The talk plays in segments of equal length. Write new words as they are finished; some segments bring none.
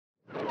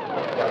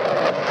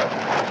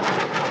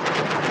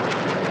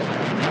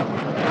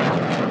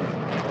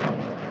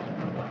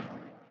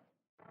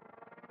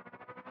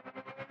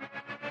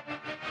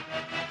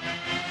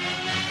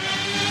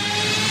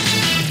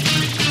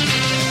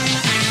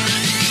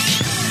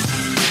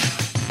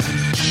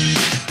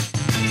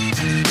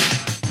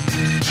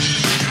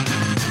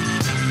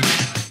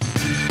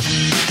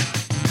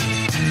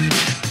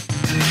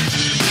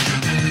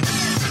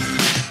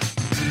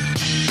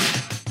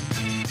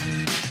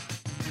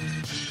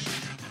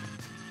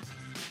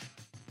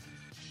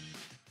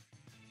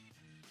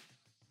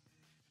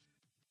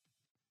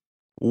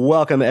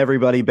Welcome,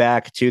 everybody,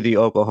 back to the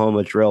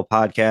Oklahoma Drill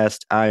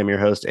Podcast. I am your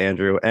host,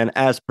 Andrew. And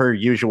as per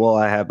usual,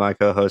 I have my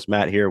co host,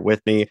 Matt, here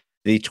with me.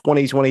 The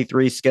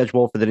 2023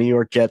 schedule for the New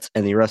York Jets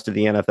and the rest of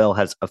the NFL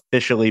has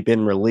officially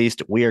been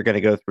released. We are going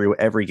to go through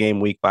every game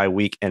week by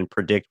week and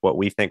predict what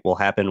we think will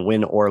happen,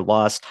 win or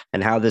loss,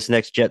 and how this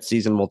next Jets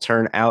season will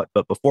turn out.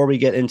 But before we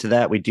get into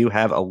that, we do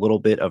have a little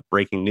bit of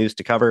breaking news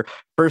to cover.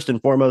 First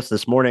and foremost,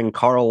 this morning,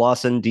 Carl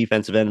Lawson,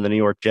 defensive end of the New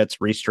York Jets,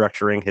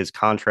 restructuring his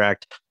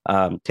contract,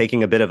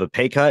 taking a bit of a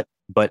pay cut,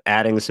 but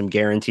adding some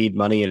guaranteed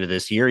money into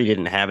this year. He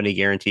didn't have any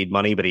guaranteed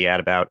money, but he had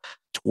about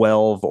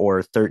 12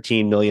 or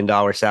 $13 million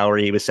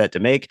salary he was set to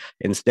make.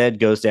 Instead,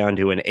 goes down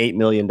to an $8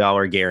 million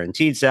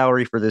guaranteed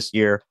salary for this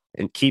year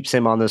and keeps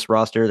him on this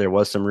roster. There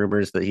was some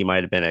rumors that he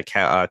might have been a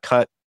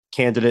cut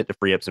candidate to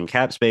free up some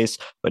cap space,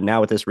 but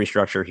now with this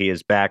restructure, he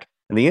is back.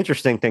 And the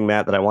interesting thing,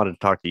 Matt, that I wanted to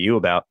talk to you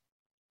about,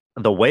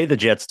 the way the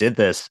Jets did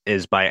this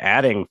is by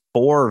adding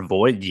 4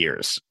 void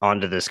years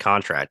onto this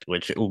contract,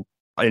 which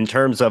in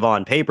terms of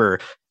on paper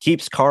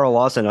keeps Carl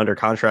Lawson under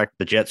contract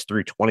with the Jets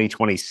through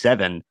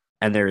 2027.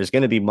 And there is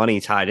going to be money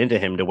tied into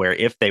him to where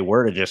if they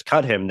were to just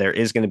cut him, there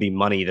is going to be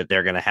money that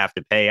they're going to have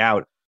to pay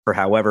out for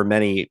however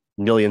many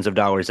millions of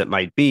dollars it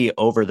might be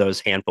over those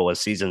handful of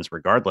seasons,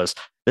 regardless.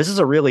 This is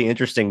a really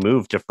interesting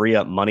move to free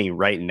up money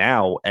right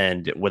now.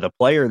 And with a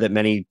player that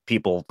many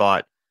people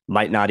thought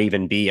might not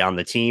even be on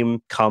the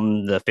team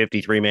come the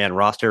 53-man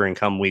roster and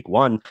come week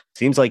one,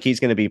 seems like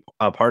he's going to be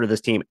a part of this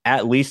team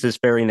at least this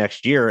very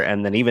next year.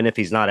 And then even if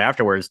he's not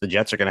afterwards, the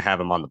Jets are going to have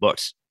him on the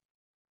books.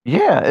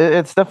 Yeah,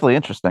 it's definitely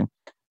interesting.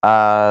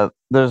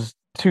 There's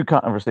two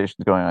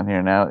conversations going on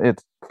here now.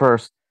 It's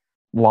first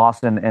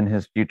Lawson and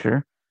his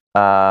future. We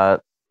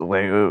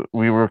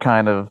were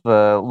kind of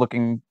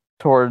looking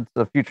towards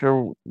a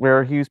future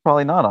where he's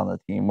probably not on the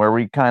team, where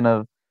we kind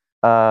of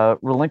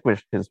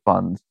relinquish his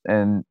funds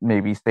and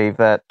maybe save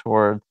that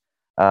towards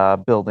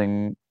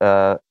building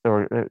or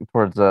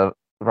towards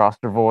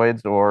roster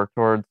voids or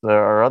towards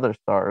our other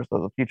stars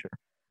of the future.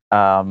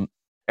 And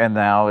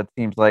now it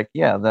seems like,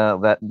 yeah,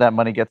 that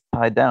money gets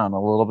tied down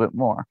a little bit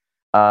more.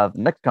 The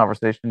next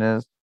conversation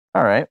is,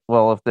 all right,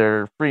 well, if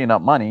they're freeing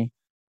up money,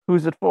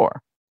 who's it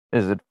for?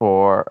 Is it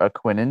for a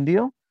Quinnen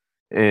deal?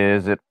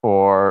 Is it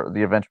for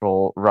the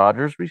eventual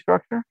Rodgers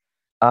restructure?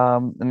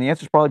 And the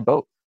answer is probably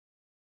both.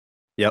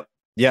 Yep.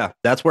 Yeah,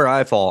 that's where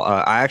I fall.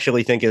 I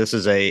actually think this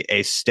is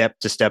a step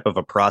to step of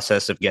a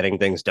process of getting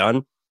things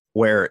done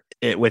where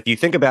if you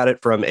think about it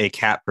from a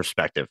cap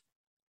perspective,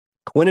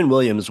 Quinnen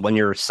Williams, when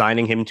you're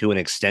signing him to an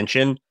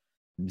extension,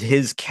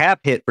 his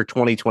cap hit for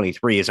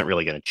 2023 isn't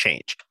really going to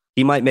change.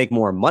 He might make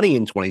more money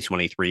in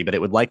 2023, but it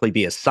would likely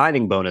be a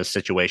signing bonus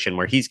situation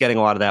where he's getting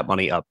a lot of that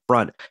money up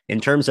front. In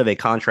terms of a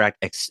contract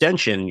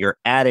extension, you're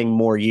adding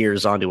more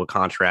years onto a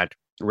contract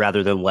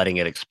rather than letting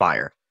it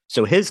expire.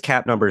 So his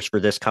cap numbers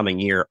for this coming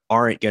year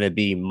aren't going to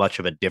be much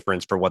of a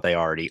difference for what they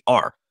already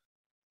are.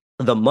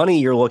 The money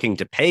you're looking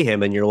to pay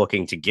him and you're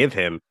looking to give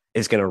him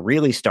is going to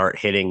really start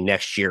hitting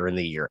next year and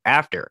the year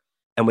after.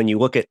 And when you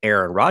look at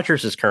Aaron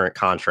Rodgers' current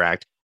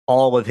contract,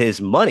 all of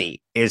his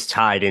money is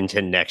tied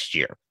into next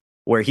year,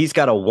 where he's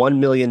got a $1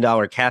 million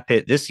cap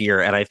hit this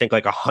year, and I think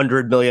like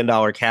 $100 million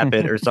cap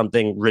hit or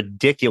something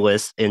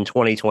ridiculous in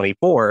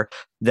 2024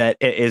 that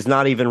is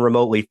not even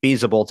remotely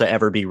feasible to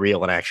ever be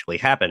real and actually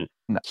happen.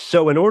 No.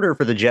 So in order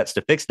for the Jets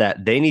to fix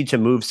that, they need to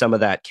move some of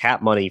that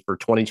cap money for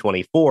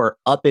 2024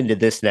 up into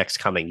this next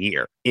coming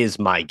year, is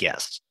my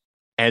guess.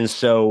 And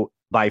so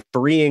by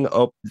freeing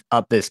up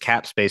this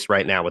cap space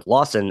right now with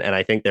Lawson, and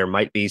I think there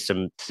might be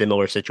some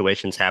similar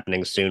situations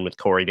happening soon with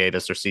Corey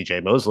Davis or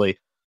CJ Mosley,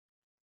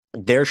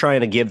 they're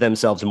trying to give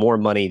themselves more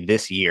money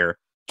this year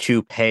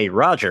to pay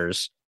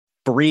Rodgers,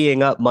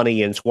 freeing up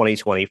money in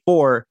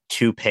 2024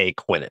 to pay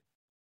Quinnen.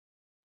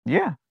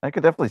 Yeah, I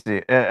could definitely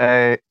see.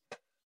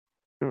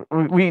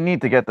 We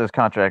need to get this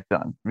contract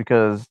done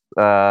because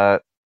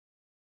what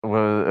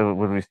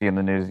we see in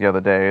the news the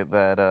other day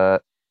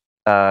that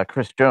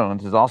Chris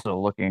Jones is also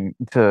looking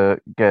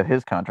to get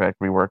his contract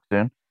reworked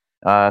soon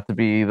to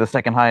be the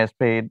second highest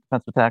paid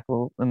defensive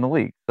tackle in the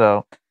league.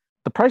 So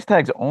the price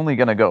tag's only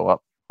going to go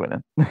up.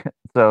 Quinnen.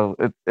 So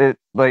it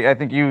like I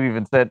think you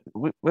even said,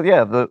 well,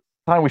 yeah, the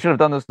time we should have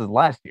done this is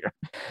last year,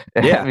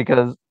 Yeah,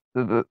 because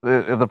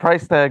the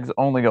price tag's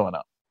only going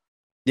up.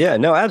 yeah,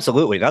 no,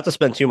 absolutely. Not to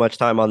spend too much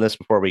time on this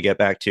before we get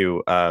back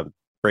to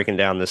breaking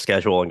down the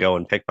schedule and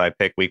going pick by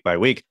pick, week by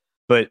week,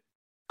 but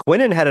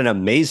Quinnen had an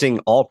amazing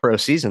All-Pro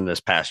season this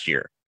past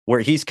year,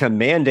 where he's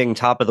commanding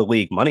top of the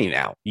league money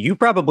now. You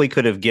probably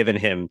could have given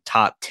him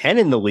top 10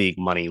 in the league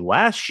money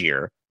last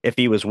year if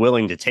he was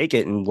willing to take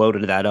it and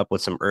loaded that up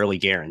with some early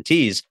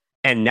guarantees.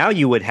 And now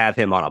you would have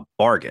him on a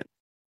bargain.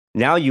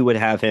 Now you would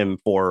have him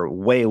for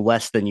way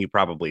less than you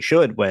probably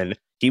should when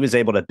he was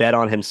able to bet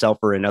on himself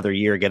for another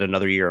year, get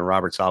another year in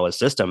Robert Saleh's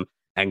system,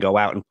 and go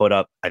out and put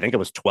up, I think it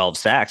was 12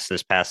 sacks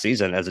this past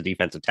season as a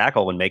defensive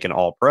tackle and make an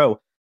All-Pro.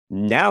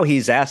 Now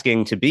he's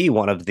asking to be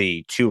one of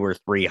the 2 or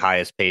 3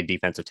 highest paid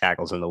defensive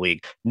tackles in the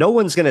league. No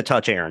one's going to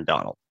touch Aaron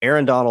Donald.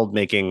 Aaron Donald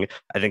making,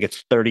 I think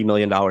it's $30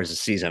 million a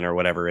season or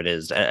whatever it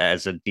is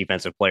as a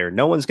defensive player.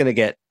 No one's going to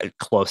get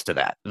close to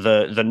that.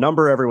 The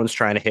number everyone's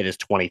trying to hit is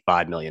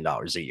 $25 million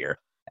a year.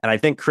 And I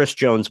think Chris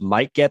Jones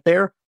might get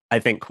there. I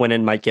think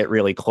Quinnen might get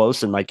really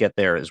close and might get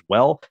there as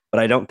well. But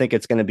I don't think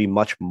it's going to be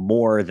much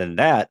more than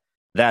that.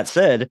 That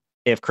said,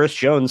 if Chris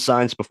Jones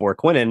signs before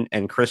Quinnen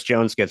and Chris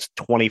Jones gets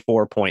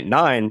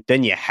 24.9,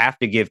 then you have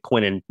to give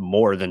Quinnen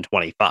more than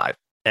 25.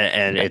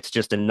 And it's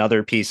just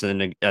another piece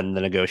in the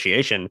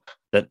negotiation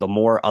that the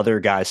more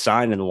other guys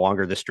sign and the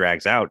longer this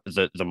drags out,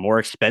 the more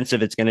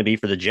expensive it's going to be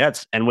for the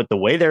Jets. And with the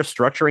way they're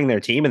structuring their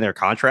team and their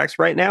contracts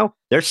right now,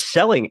 they're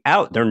selling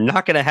out. They're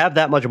not going to have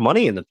that much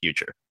money in the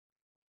future.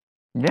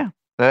 Yeah,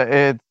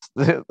 and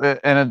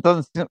it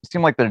doesn't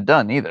seem like they're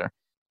done either.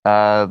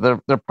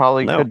 There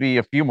probably could be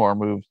a few more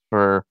moves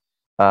for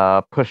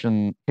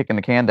kicking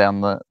the can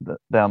down the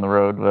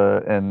road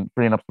and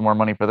freeing up some more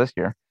money for this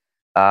year.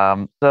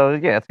 So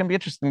yeah, it's gonna be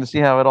interesting to see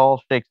how it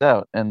all shakes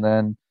out, and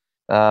then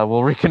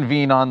we'll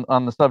reconvene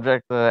on the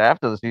subject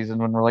after the season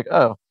when we're like,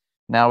 oh,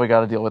 now we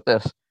got to deal with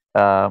this.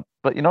 But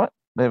you know what?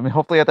 I mean,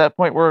 hopefully at that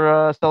point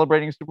we're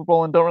celebrating Super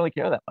Bowl and don't really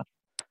care that much.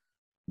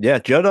 Yeah,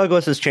 Joe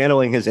Douglas is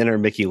channeling his inner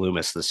Mickey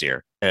Loomis this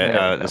year,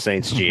 the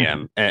Saints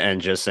GM,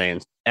 and just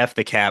saying, "F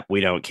the cap,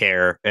 we don't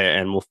care,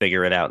 and we'll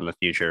figure it out in the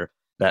future."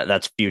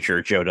 That's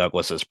future Joe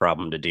Douglas's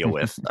problem to deal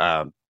with.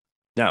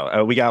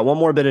 No, we got one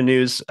more bit of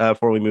news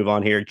before we move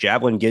on here.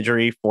 Javelin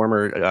Guidry,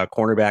 former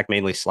cornerback,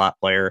 mainly slot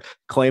player,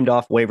 claimed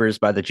off waivers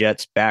by the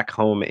Jets back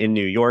home in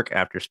New York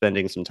after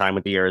spending some time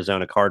with the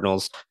Arizona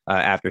Cardinals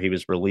after he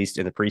was released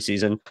in the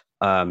preseason.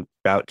 I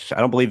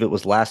don't believe it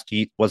was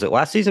was it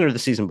last season or the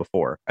season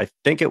before? I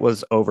think it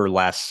was over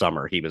last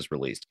summer he was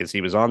released because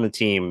he was on the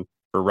team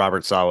for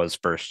Robert Saleh's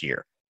first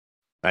year.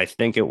 I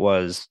think it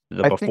was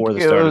before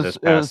the start of this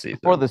past season.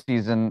 Before the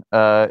season,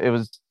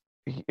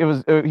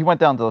 he went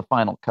down to the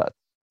final cut.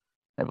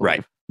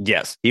 Right.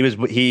 Yes.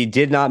 He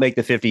did not make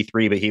the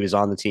 53, but he was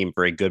on the team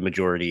for a good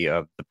majority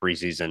of the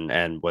preseason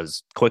and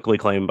was quickly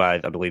claimed by,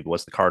 I believe it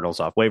was the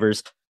Cardinals off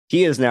waivers.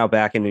 He is now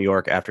back in New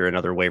York after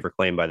another waiver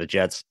claim by the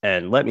Jets.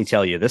 And let me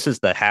tell you, this is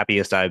the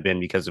happiest I've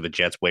been because of a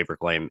Jets waiver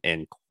claim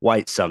in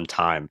quite some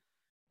time.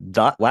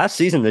 Last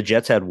season, the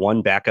Jets had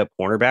one backup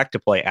cornerback to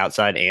play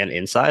outside and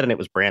inside, and it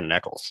was Brandon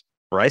Echols.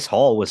 Bryce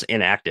Hall was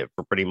inactive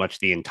for pretty much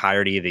the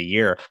entirety of the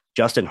year.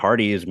 Justin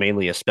Hardy is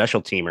mainly a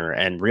special teamer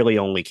and really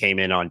only came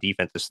in on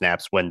defensive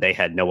snaps when they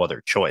had no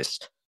other choice.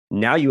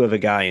 Now you have a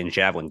guy in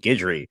Javelin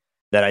Guidry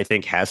that I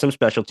think has some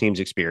special teams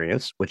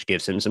experience, which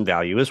gives him some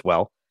value as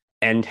well,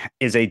 and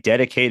is a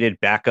dedicated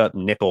backup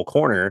nickel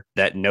corner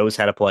that knows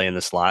how to play in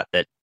the slot,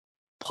 that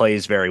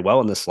plays very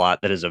well in the slot,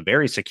 that is a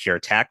very secure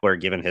tackler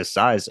given his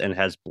size and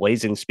has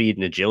blazing speed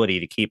and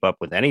agility to keep up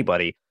with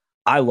anybody.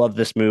 I love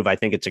this move. I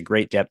think it's a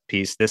great depth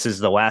piece. This is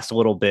the last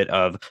little bit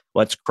of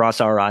let's cross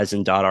our I's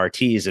and dot our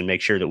T's and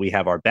make sure that we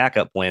have our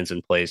backup plans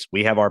in place.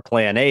 We have our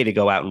plan A to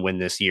go out and win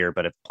this year,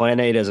 but if plan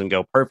A doesn't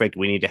go perfect,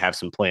 we need to have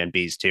some plan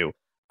B's too.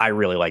 I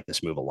really like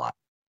this move a lot.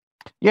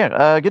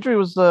 Yeah, Guidry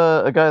was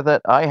a guy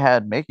that I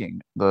had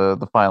making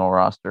the final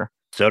roster.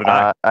 So did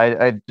I.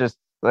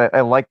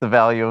 I like the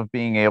value of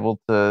being able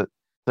to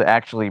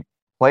actually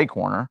play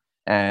corner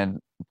and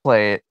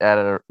play it at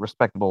a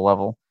respectable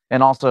level.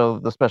 And also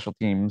the special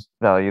teams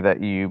value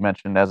that you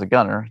mentioned as a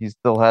gunner. He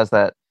still has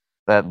that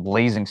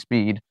blazing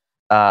speed.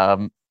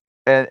 And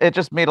it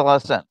just made a lot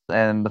of sense.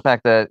 And the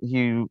fact that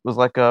he was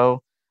let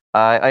go,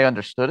 I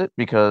understood it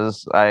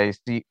because I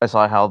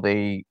saw how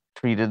they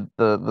treated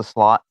the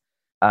slot,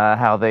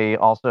 how they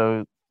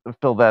also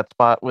filled that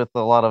spot with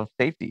a lot of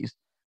safeties.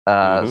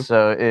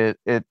 So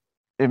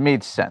it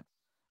made sense.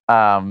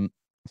 But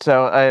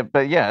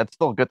yeah, it's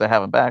still good to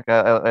have him back.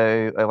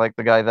 I like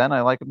the guy then. I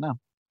like him now.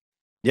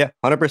 Yeah,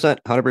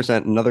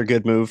 100%. Another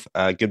good move.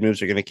 Good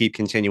moves are going to keep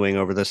continuing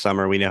over the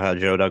summer. We know how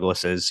Joe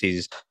Douglas is.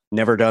 He's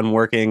never done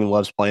working,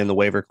 loves playing the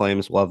waiver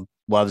claims,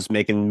 loves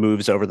making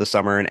moves over the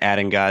summer and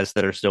adding guys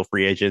that are still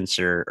free agents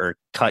or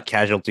cut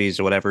casualties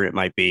or whatever it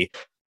might be.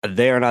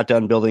 They are not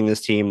done building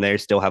this team. They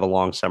still have a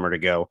long summer to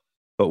go.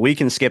 But we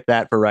can skip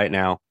that for right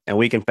now, and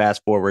we can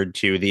fast forward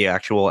to the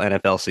actual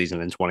NFL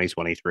season in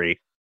 2023.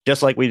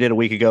 Just like we did a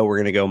week ago, we're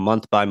going to go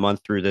month by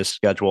month through this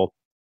schedule,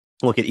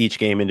 look at each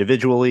game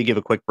individually, give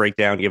a quick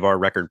breakdown, give our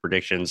record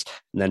predictions,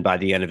 and then by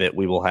the end of it,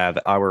 we will have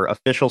our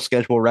official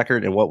schedule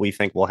record and what we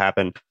think will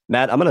happen.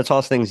 Matt, I'm going to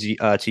toss things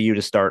to you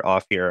to start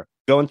off here.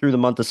 Going through the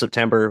month of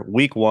September,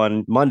 week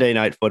 1, Monday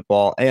Night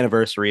Football,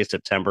 anniversary of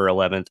September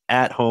 11th,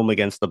 at home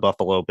against the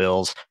Buffalo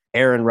Bills.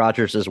 Aaron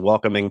Rodgers'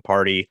 welcoming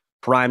party,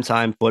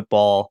 primetime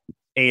football,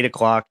 8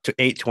 o'clock to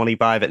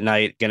 8:25 at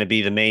night, going to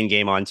be the main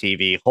game on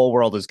TV. Whole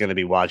world is going to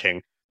be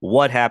watching.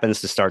 What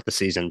happens to start the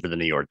season for the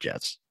New York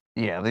Jets?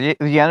 Yeah,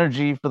 the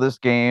energy for this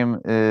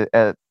game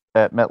at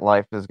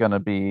MetLife is going to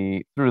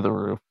be through the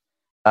roof.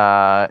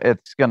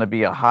 It's going to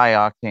be a high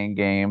octane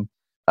game.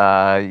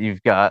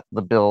 You've got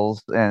the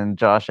Bills and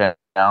Josh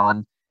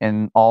Allen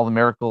and all the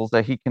miracles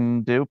that he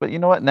can do. But you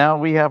know what? Now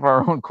we have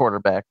our own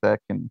quarterback that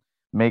can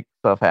make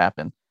stuff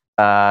happen.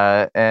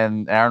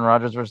 And Aaron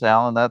Rodgers versus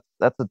Allen,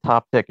 that's a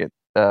top ticket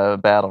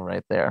battle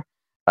right there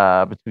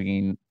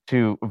between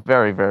two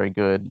very, very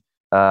good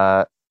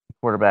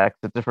quarterbacks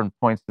at different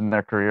points in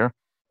their career.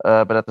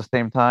 But at the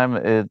same time,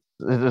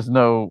 there's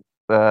no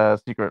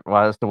secret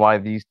as to why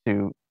these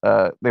two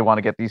they want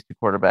to get these two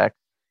quarterbacks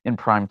in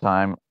prime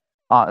time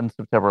on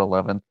September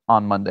 11th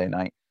on Monday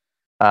night.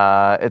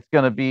 It's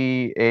going to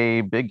be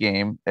a big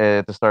game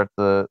to start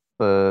the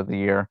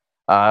year.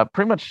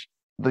 Pretty much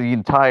the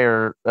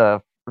entire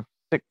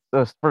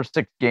first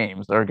 6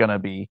 games are going to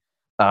be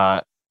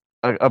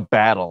a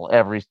battle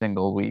every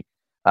single week.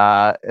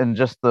 And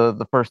just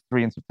the first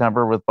 3 in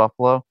September with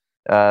Buffalo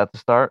to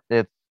start,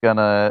 it's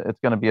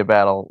gonna be a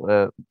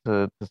battle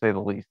to say the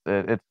least.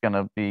 It's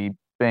gonna be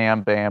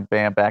bam, bam,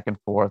 bam, back and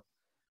forth,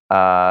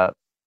 and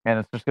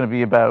it's just gonna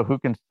be about who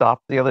can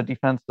stop the other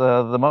defense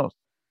the most.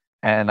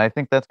 And I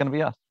think that's gonna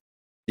be us.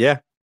 Yeah,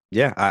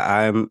 yeah,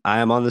 I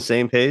am on the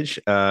same page.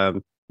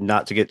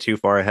 Not to get too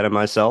far ahead of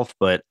myself,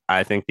 but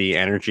I think the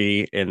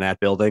energy in that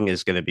building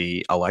is going to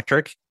be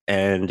electric,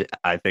 and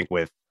I think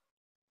with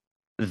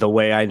the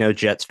way I know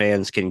Jets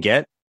fans can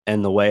get,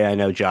 and the way I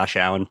know Josh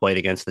Allen played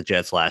against the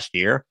Jets last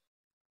year,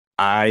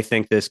 I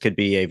think this could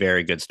be a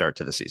very good start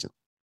to the season.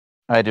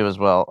 I do as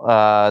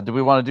well. Do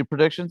we want to do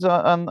predictions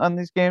on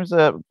these games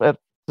to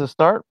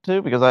start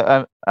too?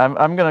 Because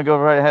I'm gonna go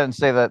right ahead and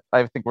say that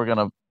I think we're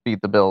gonna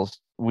beat the Bills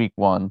week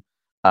 1.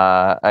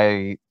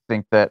 I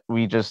think that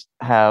we just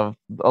have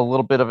a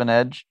little bit of an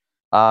edge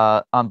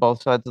on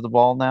both sides of the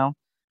ball now.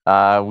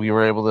 We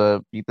were able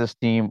to beat this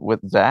team with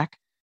Zach,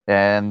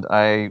 and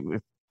I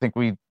think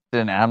we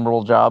did an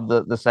admirable job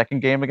the second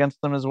game against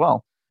them as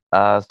well.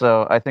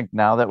 So I think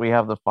now that we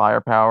have the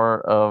firepower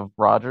of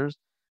Rodgers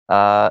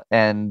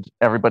and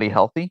everybody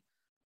healthy,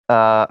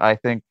 I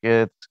think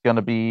it's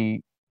gonna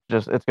be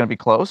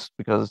close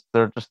because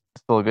they're just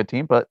still a good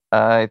team. But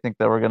I think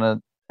that we're gonna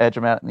edge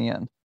them out in the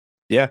end.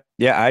 Yeah,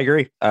 yeah, I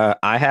agree.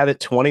 I have it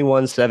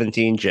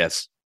 21-17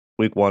 Jets,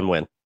 week 1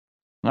 win.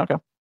 Okay.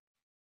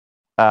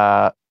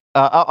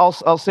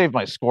 I'll save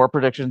my score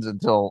predictions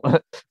until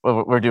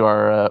we do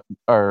our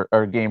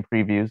game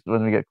previews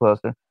when we get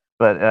closer.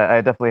 But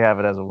I definitely have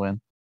it as a win.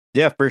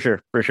 Yeah, for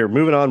sure, for sure.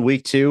 Moving on,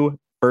 week 2,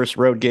 first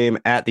road game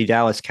at the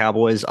Dallas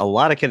Cowboys. A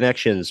lot of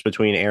connections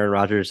between Aaron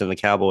Rodgers and the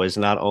Cowboys.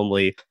 Not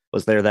only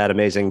was there that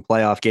amazing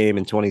playoff game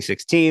in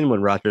 2016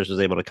 when Rodgers was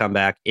able to come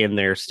back in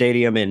their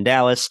stadium in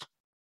Dallas,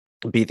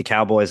 beat the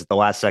Cowboys at the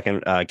last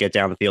second, get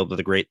down the field with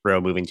a great throw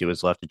moving to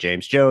his left to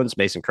James Jones.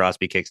 Mason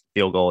Crosby kicks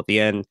the field goal at the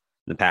end.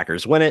 The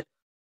Packers win it.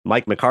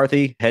 Mike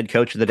McCarthy, head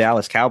coach of the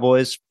Dallas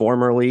Cowboys,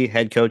 formerly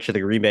head coach of the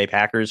Green Bay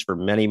Packers for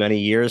many, many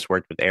years,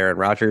 worked with Aaron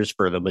Rodgers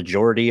for the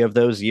majority of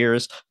those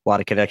years. A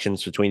lot of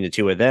connections between the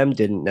two of them.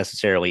 Didn't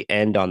necessarily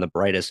end on the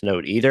brightest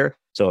note either.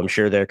 So I'm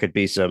sure there could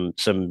be some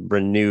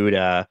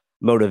renewed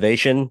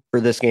motivation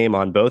for this game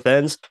on both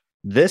ends.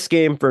 This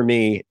game for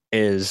me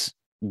is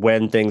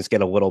when things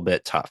get a little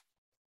bit tough.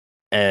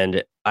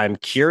 And I'm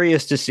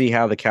curious to see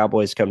how the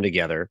Cowboys come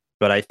together.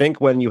 But I think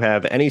when you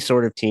have any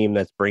sort of team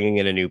that's bringing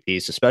in a new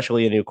piece,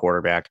 especially a new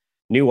quarterback,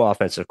 new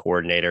offensive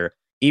coordinator,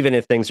 even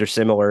if things are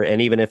similar,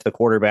 and even if the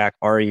quarterback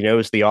already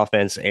knows the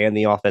offense and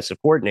the offensive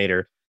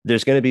coordinator,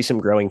 there's going to be some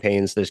growing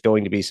pains. There's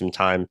going to be some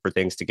time for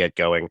things to get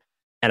going.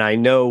 And I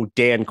know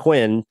Dan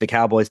Quinn, the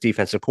Cowboys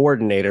defensive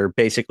coordinator,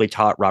 basically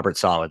taught Robert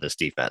Saleh this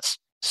defense.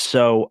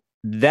 So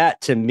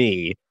that to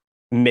me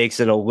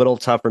makes it a little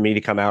tough for me to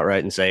come out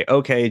right and say,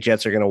 okay,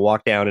 Jets are going to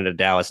walk down into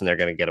Dallas and they're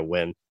going to get a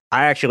win.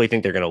 I actually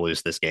think they're going to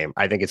lose this game.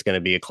 I think it's going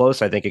to be a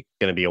close. I think it's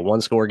going to be a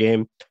 1-score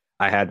game.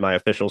 I had my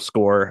official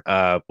score,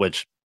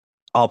 which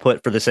I'll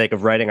put for the sake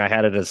of writing. I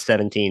had it as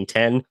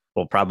 17-10.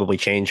 We'll probably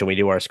change when we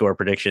do our score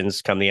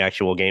predictions come the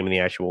actual game in the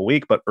actual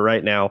week. But for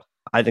right now,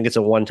 I think it's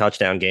a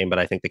 1-touchdown game, but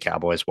I think the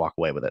Cowboys walk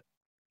away with it.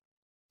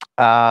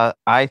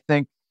 I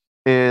think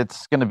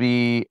it's going to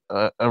be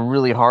a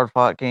really hard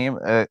fought game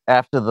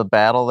after the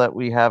battle that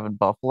we have in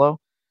Buffalo.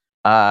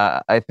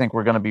 I think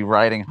we're going to be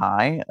riding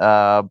high.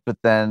 But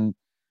then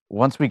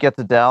once we get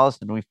to Dallas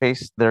and we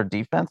face their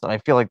defense, I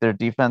feel like their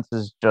defense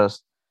is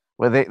just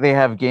where they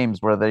have games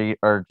where they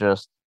are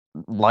just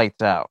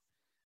lights out.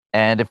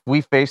 And if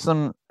we face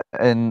them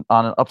on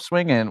an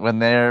upswing and when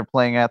they're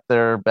playing at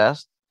their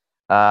best,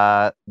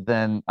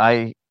 then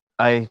I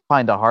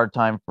find a hard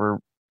time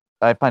for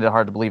I find it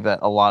hard to believe that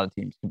a lot of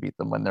teams can beat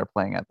them when they're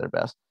playing at their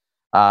best.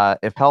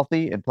 If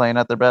healthy and playing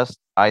at their best,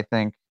 I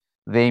think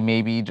they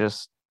maybe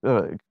just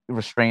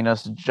restrain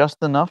us just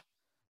enough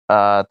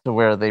to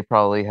where they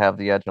probably have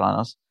the edge on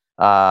us.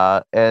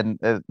 And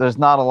there's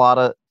not a lot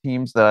of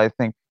teams that I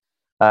think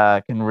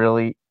can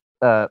really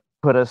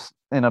put us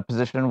in a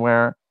position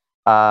where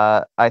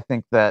I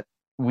think that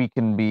we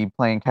can be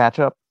playing catch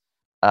up.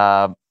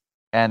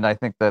 And I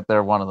think that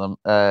they're one of them.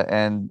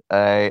 And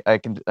I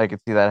can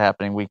see that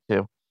happening week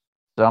 2.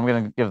 So I'm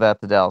going to give that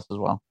to Dallas as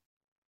well.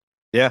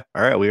 Yeah.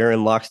 All right. We are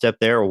in lockstep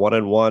there,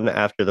 1-1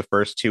 after the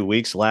first 2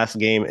 weeks. Last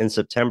game in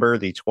September,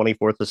 the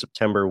 24th of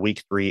September,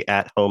 week 3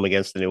 at home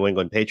against the New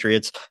England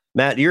Patriots.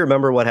 Matt, do you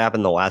remember what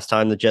happened the last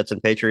time the Jets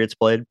and Patriots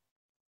played?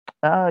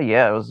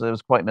 Yeah, it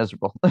was quite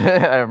miserable.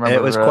 I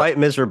It was remember quite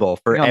miserable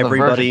for being on the verge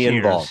of everybody tears.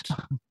 involved.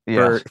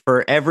 Yes.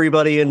 For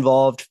everybody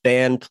involved,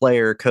 fan,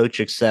 player, coach,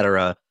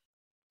 etc.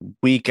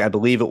 Week, I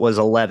believe it was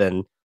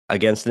 11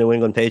 against the New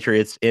England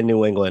Patriots in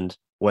New England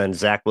when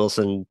Zach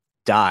Wilson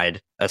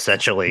died,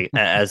 essentially,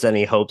 as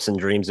any hopes and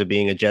dreams of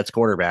being a Jets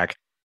quarterback.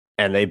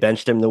 And they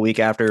benched him the week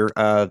after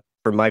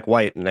for Mike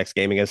White, the next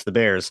game against the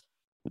Bears.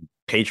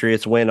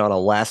 Patriots win on a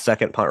last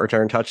second punt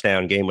return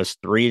touchdown. Game was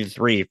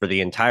 3-3 for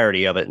the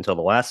entirety of it until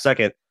the last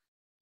second.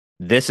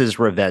 This is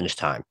revenge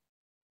time.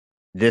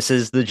 This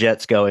is the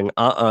Jets going,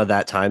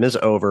 that time is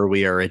over.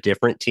 We are a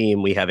different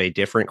team. We have a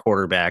different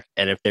quarterback.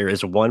 And if there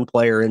is one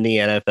player in the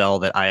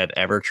NFL that I have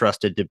ever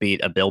trusted to beat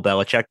a Bill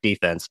Belichick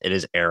defense, it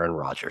is Aaron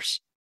Rodgers.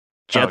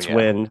 Oh Jets yeah.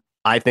 win.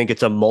 I think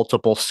it's a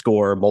multiple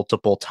score,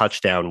 multiple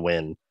touchdown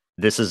win.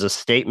 This is a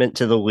statement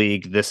to the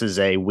league. This is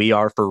a we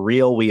are for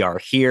real. We are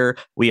here.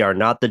 We are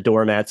not the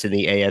doormats in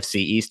the AFC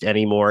East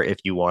anymore. If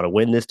you want to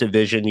win this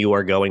division, you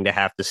are going to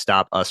have to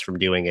stop us from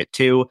doing it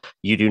too.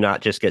 You do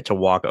not just get to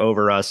walk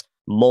over us.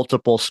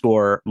 Multiple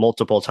score,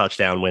 multiple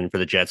touchdown win for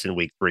the Jets in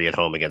week 3 at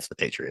home against the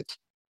Patriots.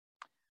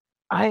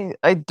 I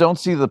don't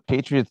see the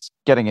Patriots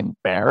getting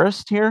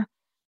embarrassed here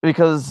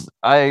because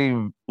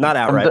Not I'm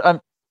outright. I'm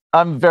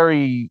I'm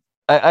very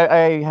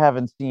I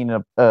haven't seen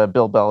a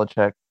Bill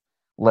Belichick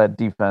led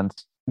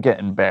defense get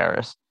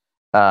embarrassed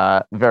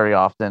very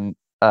often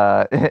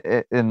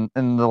in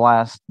the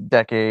last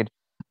decade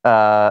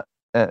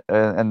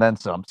and then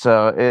some.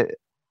 So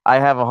I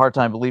have a hard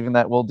time believing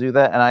that we'll do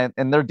that,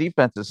 and their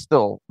defense is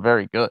still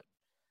very good.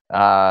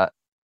 Uh,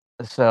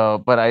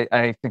 but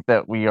I think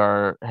that we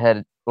are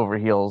head over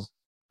heels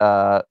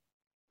uh,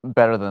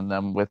 better than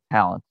them with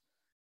talent,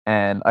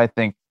 and I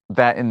think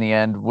that in the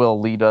end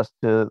will lead us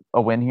to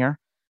a win here.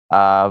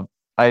 Uh,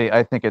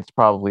 I think it's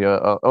probably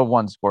a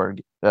one score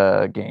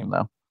game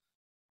though.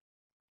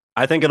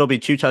 I think it'll be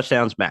 2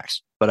 touchdowns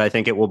max, but I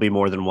think it will be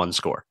more than one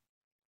score.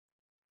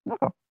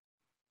 Okay.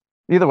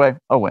 Either way,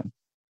 a win.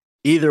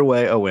 Either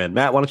way, a win.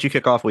 Matt, why don't you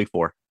kick off week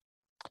 4?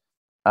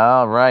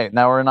 All right,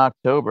 now we're in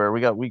October. We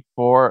got Week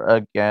 4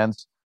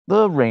 against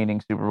the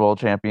reigning Super Bowl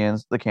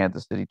champions, the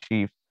Kansas City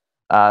Chiefs.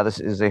 This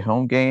is a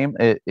home game.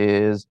 It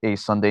is a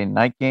Sunday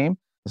night game.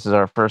 This is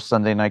our first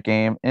Sunday night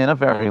game in a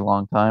very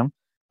long time.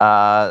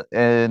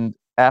 And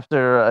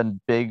after a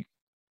big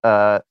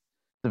uh,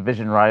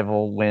 division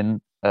rival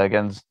win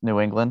against New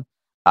England,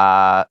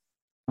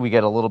 we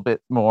get a little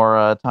bit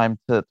more time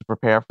to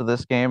prepare for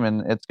this game,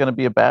 and it's going to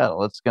be a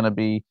battle. It's going to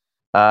be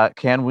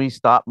can we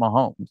stop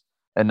Mahomes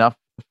enough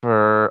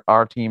for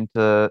our team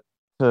to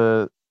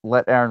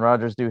let Aaron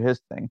Rodgers do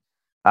his thing?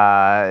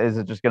 Is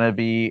it just going to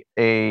be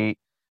a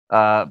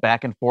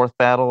back and forth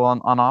battle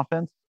on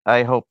offense?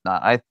 I hope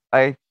not.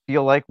 I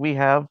feel like we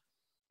have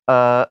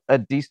a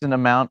decent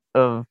amount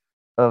of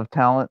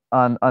talent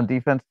on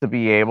defense to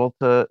be able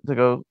to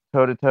go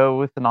toe to toe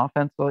with an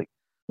offense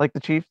like the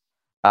Chiefs.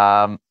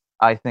 Um,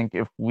 I think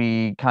if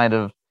we kind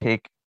of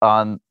take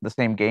on the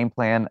same game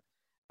plan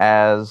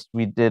as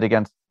we did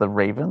against the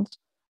Ravens,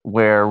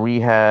 where we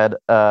had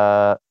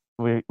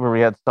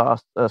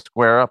Sauce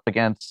square up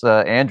against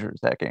Andrews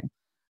that game.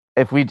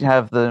 If we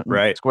have the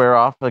Right. square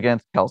off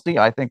against Kelsey,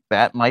 I think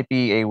that might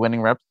be a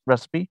winning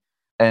recipe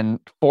and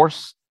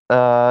force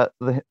the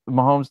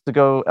Mahomes to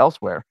go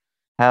elsewhere.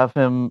 Have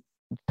him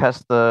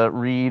test the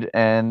read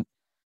and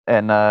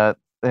the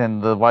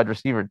wide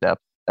receiver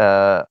depth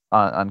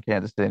on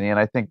Kansas City, and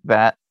I think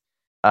that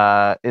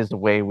is a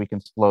way we can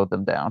slow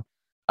them down.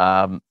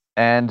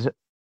 And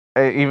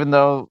even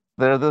though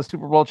they're the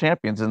Super Bowl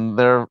champions and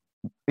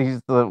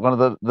he's the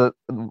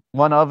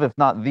one of if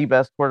not the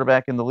best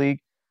quarterback in the league.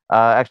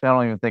 Actually, I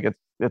don't even think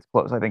it's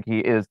close. I think he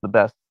is the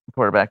best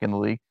quarterback in the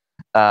league.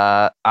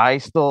 I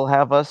still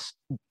have us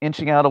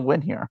inching out a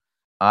win here.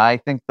 I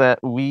think that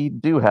we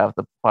do have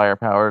the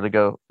firepower to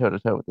go toe to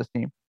toe with this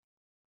team.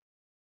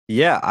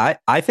 Yeah,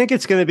 I think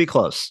it's going to be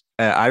close.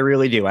 I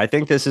really do. I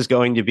think this is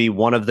going to be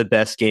one of the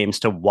best games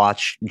to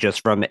watch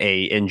just from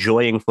a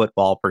enjoying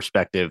football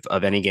perspective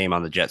of any game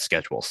on the Jets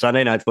schedule.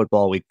 Sunday Night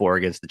Football week 4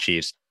 against the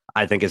Chiefs,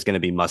 I think is going to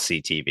be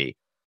must-see TV.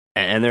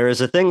 And there is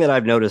a thing that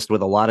I've noticed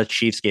with a lot of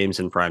Chiefs games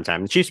in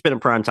primetime. The Chiefs been in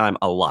primetime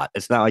a lot.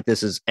 It's not like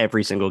this is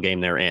every single game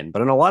they're in,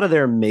 but in a lot of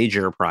their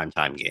major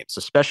primetime games,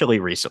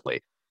 especially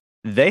recently,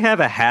 they have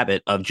a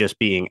habit of just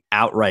being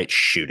outright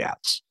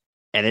shootouts.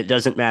 And it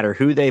doesn't matter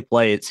who they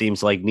play. It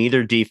seems like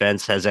neither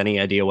defense has any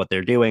idea what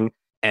they're doing.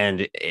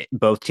 And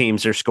both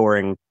teams are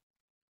scoring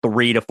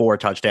 3 to 4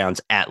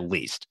 touchdowns at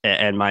least.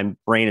 And my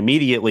brain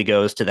immediately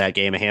goes to that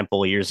game a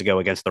handful of years ago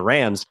against the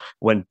Rams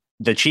when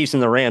the Chiefs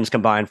and the Rams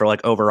combined for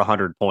like over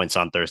 100 points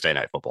on Thursday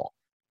Night Football.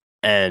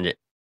 And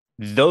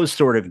those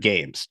sort of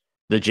games,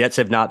 the Jets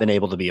have not been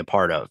able to be a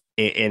part of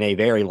in a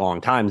very long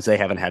time, as they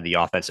haven't had the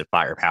offensive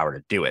firepower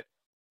to do it.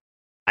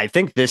 I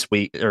think this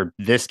week or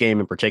this game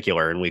in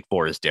particular in week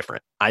 4 is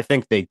different. I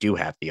think they do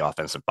have the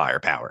offensive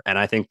firepower. And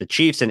I think the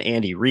Chiefs and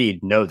Andy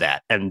Reid know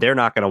that. And they're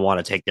not going to want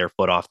to take their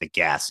foot off the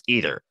gas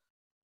either.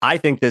 I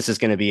think this is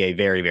going to be a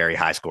very, very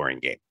high scoring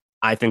game.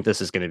 I think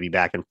this is going to be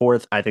back and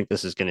forth. I think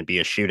this is going to be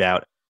a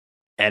shootout.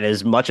 And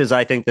as much as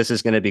I think this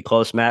is going to be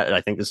close, Matt, and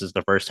I think this is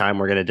the first time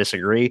we're going to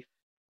disagree,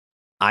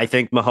 I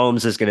think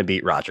Mahomes is going to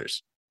beat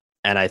Rodgers.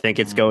 And I think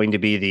it's going to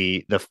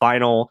be the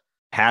final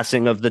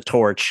passing of the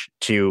torch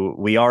to,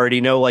 we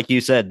already know, like you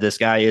said, this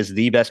guy is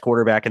the best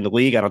quarterback in the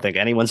league. I don't think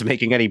anyone's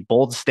making any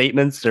bold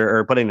statements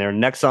or putting their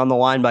necks on the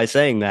line by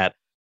saying that.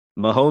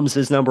 Mahomes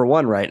is number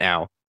one right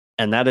now.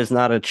 And that is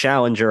not a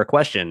challenge or a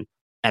question.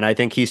 And I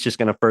think he's just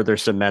going to further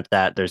cement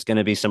that. There's going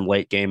to be some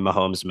late game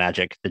Mahomes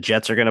magic. The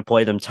Jets are going to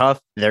play them tough.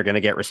 They're going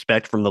to get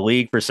respect from the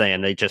league for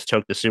saying they just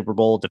took the Super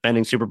Bowl,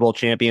 defending Super Bowl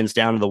champions,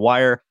 down to the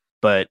wire.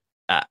 But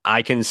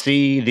I can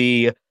see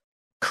the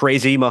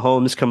crazy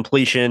Mahomes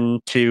completion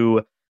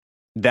to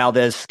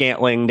Valdez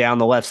Scantling down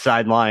the left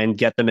sideline,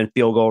 get them in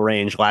field goal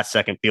range, last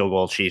second field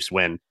goal, Chiefs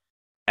win.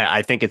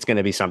 I think it's going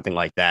to be something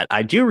like that.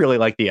 I do really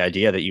like the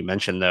idea that you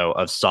mentioned, though,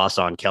 of Sauce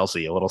on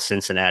Kelsey, a little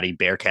Cincinnati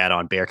Bearcat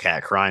on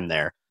Bearcat crime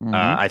there.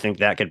 I think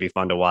that could be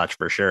fun to watch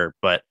for sure.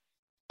 But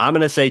I'm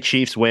going to say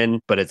Chiefs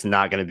win, but it's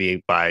not going to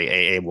be by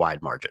a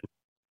wide margin.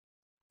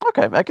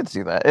 Okay, I can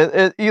see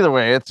that. Either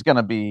way, it's going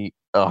to be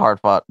a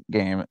hard-fought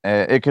game.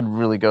 It could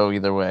really go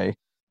either way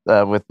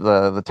with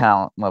the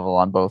talent level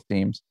on both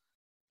teams.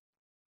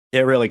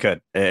 It really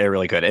could. It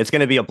really could. It's going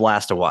to be a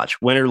blast to watch.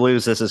 Win or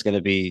lose, this is going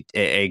to be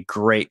a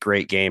great,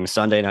 great game.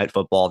 Sunday Night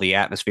Football, the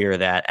atmosphere of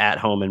that at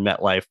home in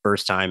MetLife,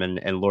 first time,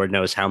 and Lord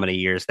knows how many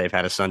years they've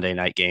had a Sunday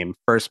night game.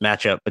 First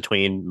matchup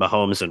between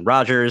Mahomes and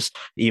Rodgers,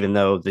 even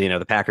though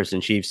the Packers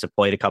and Chiefs have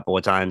played a couple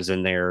of times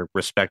in their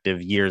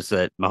respective years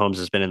that Mahomes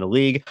has been in the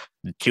league.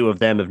 The two of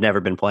them have never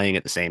been playing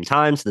at the same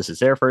time, so this is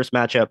their first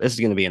matchup. This is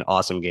going to be an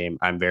awesome game.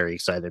 I'm very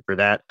excited for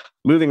that.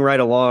 Moving right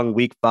along,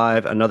 week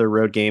 5, another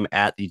road game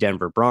at the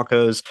Denver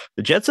Broncos.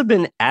 The Jets have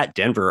been at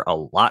Denver a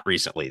lot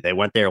recently. They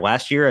went there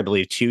last year, I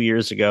believe 2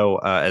 years ago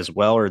as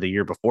well, or the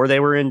year before they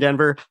were in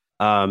Denver.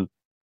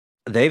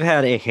 They've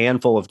had a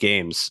handful of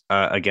games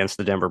against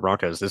the Denver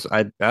Broncos.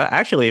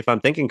 Actually, if I'm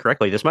thinking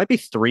correctly, this might be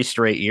 3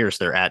 straight years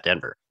they're at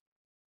Denver.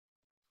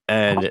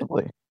 And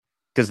Possibly.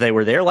 Because they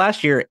were there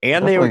last year,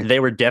 and they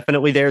were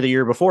definitely there the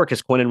year before,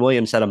 because Quinnen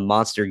Williams had a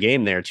monster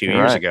game there 2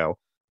 years ago,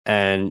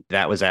 and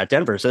that was at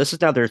Denver. So this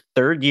is now their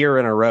 3rd year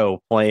in a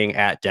row playing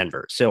at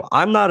Denver. So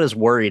I'm not as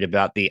worried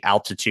about the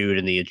altitude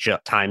and the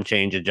time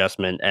change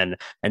adjustment and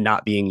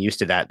not being used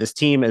to that. This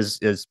team has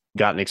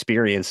gotten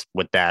experience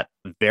with that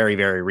very,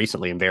 very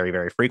recently and very,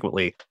 very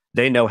frequently.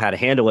 They know how to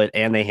handle it,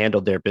 and they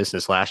handled their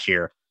business last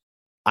year.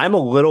 I'm a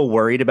little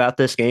worried about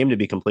this game, to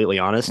be completely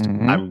honest.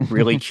 I'm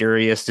really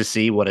curious to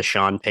see what a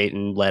Sean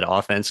Payton-led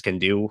offense can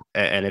do,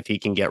 and if he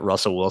can get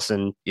Russell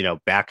Wilson,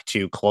 back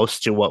to close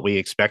to what we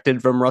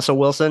expected from Russell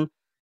Wilson.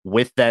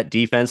 With that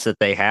defense that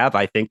they have,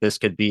 I think this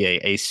could be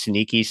a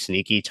sneaky,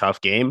 sneaky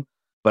tough game.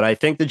 But I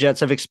think the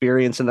Jets have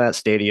experience in that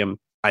stadium.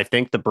 I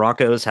think the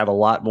Broncos have a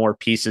lot more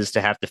pieces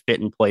to have to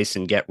fit in place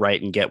and get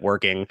right and get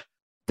working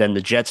than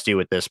the Jets do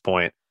at this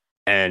point.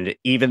 And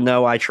even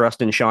though I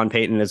trust in Sean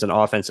Payton as an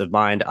offensive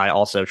mind, I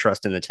also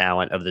trust in the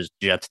talent of the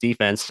Jets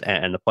defense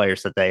and the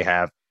players that they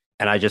have.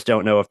 And I just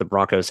don't know if the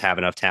Broncos have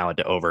enough talent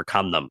to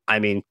overcome them. I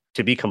mean,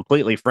 to be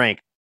completely frank,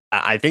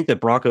 I think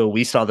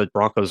we saw the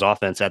Broncos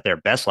offense at their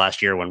best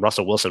last year when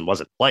Russell Wilson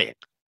wasn't playing.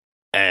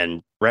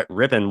 And Brett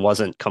Rippon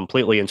wasn't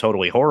completely and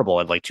totally horrible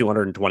at like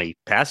 220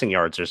 passing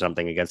yards or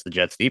something against the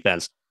Jets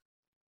defense.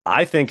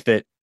 I think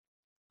that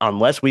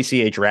unless we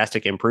see a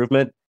drastic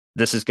improvement,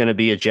 this is going to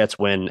be a Jets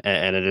win,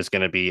 and it is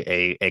going to be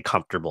a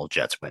comfortable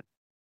Jets win.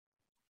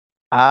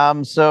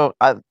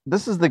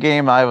 This is the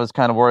game I was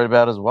kind of worried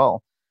about as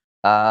well.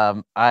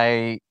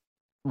 I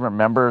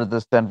remember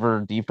this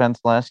Denver defense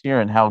last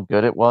year and how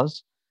good it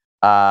was.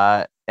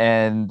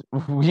 And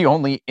we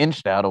only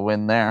inched out a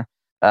win there.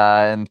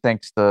 And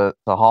thanks to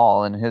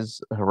Hall and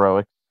his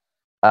heroic.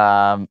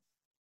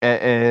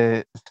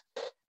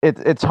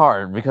 It's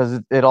hard because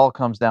it all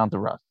comes down to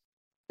Russ.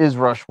 Is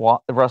Russ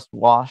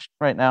washed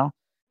right now?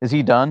 Is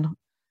he done?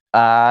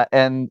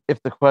 And if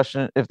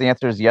the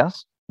answer is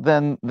yes,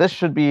 then this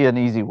should be an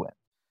easy win.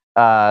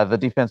 The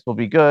defense will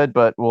be good,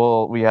 but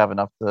we have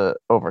enough to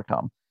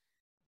overcome.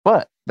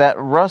 But that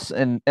Russ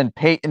and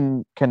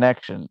Peyton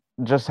connection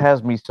just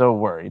has me so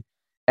worried.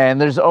 And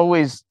there's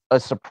always a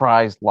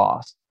surprise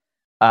loss.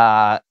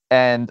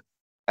 And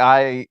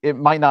it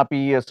might not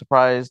be a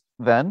surprise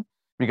then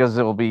because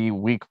it will be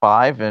week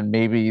 5 and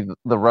maybe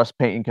the Russ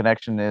Peyton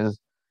connection is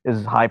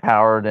high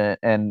powered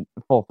and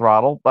full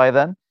throttle by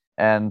then.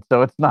 And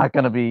so it's not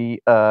going to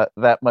be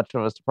that much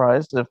of a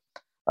surprise if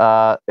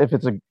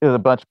it's a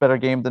much better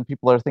game than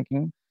people are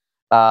thinking.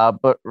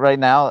 But right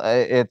now,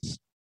 it's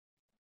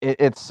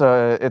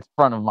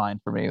front of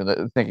mind for me,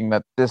 thinking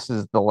that this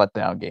is the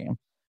letdown game.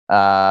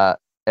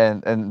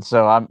 And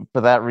so for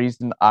that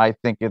reason, I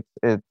think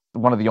it's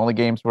one of the only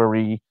games where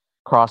we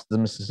cross the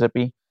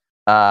Mississippi.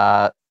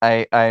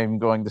 I'm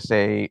going to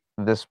say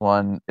this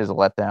one is a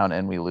letdown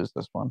and we lose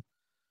this one.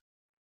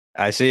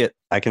 I see it.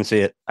 I can see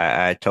it.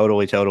 I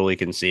totally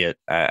can see it.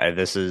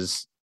 This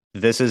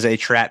is a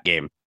trap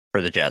game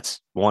for the Jets,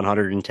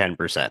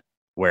 110%.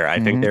 Where I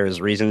think Mhm. there is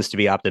reasons to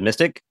be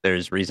optimistic.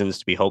 There's reasons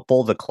to be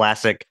hopeful. The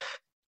classic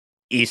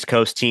East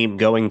Coast team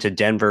going to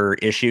Denver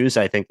issues,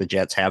 I think the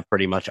Jets have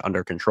pretty much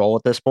under control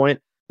at this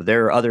point.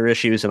 There are other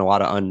issues and a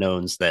lot of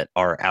unknowns that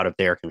are out of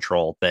their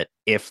control. That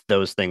if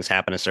those things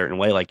happen a certain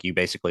way, like you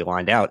basically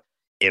lined out,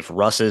 if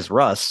Russ is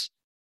Russ,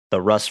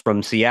 the Russ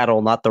from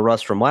Seattle, not the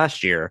Russ from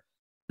last year,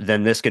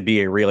 then this could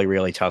be a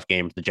really tough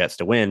game for the Jets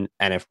to win.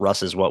 And if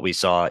Russ is what we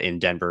saw in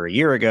Denver a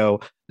year ago,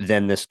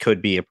 then this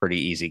could be a pretty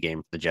easy game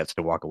for the Jets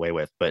to walk away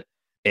with. But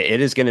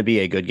it is going to be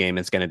a good game.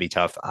 It's going to be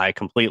tough. I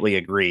completely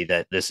agree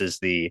that this is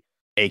a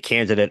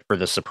candidate for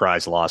the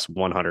surprise loss,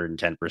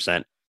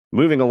 110%.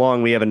 Moving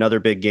along, we have another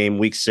big game,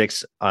 week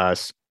 6,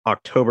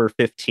 October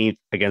 15th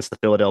against the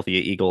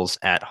Philadelphia Eagles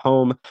at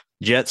home.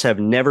 Jets have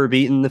never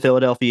beaten the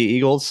Philadelphia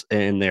Eagles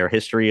in their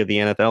history of the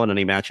NFL in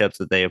any matchups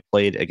that they have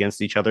played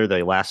against each other.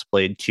 They last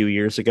played 2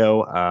 years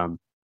ago.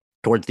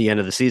 Towards the end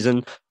of the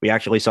season, we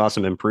actually saw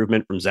some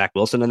improvement from Zach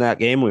Wilson in that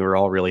game. We were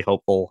all really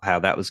hopeful how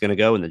that was going to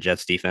go, and the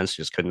Jets defense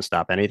just couldn't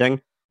stop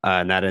anything.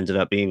 And that ended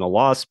up being a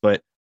loss.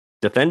 But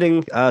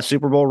defending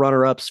Super Bowl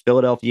runner-ups,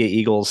 Philadelphia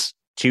Eagles,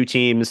 two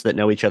teams that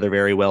know each other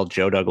very well.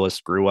 Joe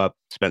Douglas grew up,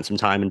 spent some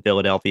time in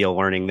Philadelphia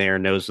learning there,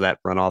 knows that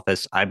front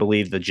office. I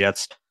believe the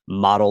Jets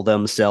model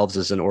themselves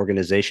as an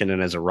organization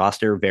and as a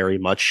roster very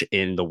much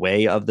in the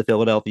way of the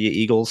Philadelphia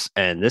Eagles.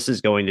 And this is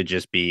going to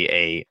just be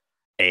a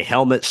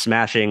helmet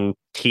smashing,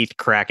 teeth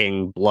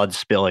cracking, blood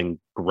spilling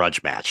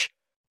grudge match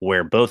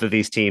where both of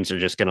these teams are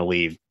just going to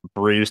leave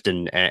bruised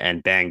and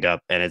banged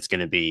up. And it's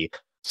going to be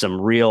some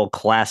real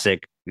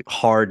classic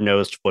hard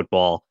nosed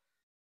football.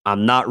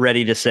 I'm not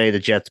ready to say the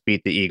Jets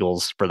beat the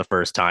Eagles for the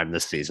first time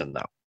this season,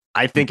 though.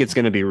 I think it's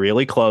going to be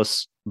really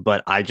close,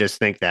 but I just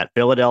think that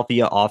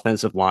Philadelphia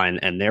offensive line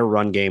and their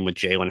run game with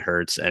Jalen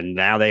Hurts, and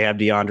now they have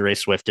DeAndre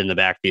Swift in the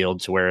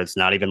backfield to where it's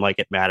not even like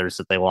it matters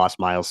that they lost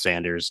Miles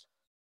Sanders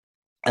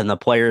and the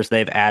players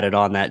they've added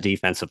on that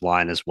defensive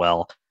line as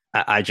well.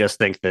 I just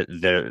think that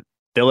the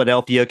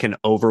Philadelphia can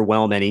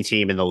overwhelm any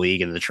team in the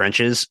league in the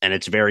trenches, and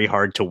it's very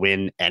hard to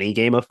win any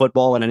game of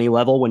football at any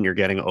level when you're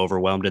getting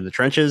overwhelmed in the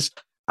trenches.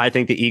 I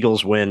think the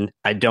Eagles win.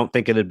 I don't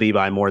think it'd be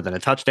by more than a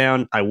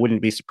touchdown. I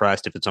wouldn't be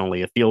surprised if it's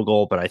only a field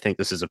goal, but I think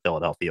this is a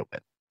Philadelphia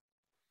win.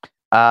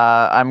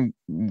 I'm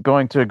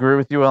going to agree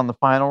with you on the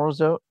final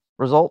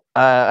result.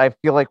 I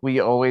feel like we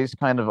always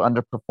kind of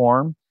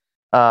underperform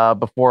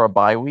before a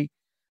bye week.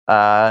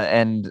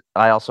 And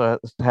I also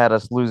had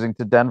us losing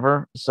to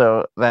Denver.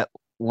 So that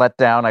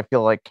letdown, I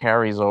feel like,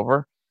 carries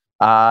over.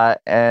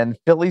 And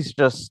Philly's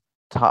just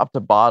top to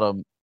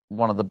bottom,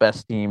 one of the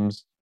best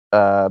teams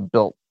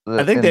built.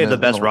 I think they have the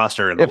best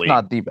roster in the league, if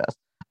not the best.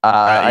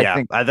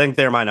 I think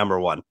they're my number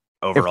one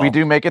overall. If we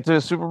do make it to the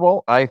Super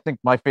Bowl, I think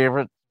my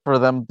favorite for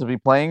them to be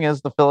playing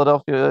is the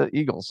Philadelphia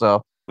Eagles.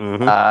 So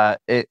I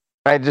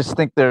just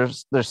think they're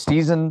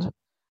seasoned,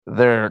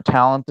 they're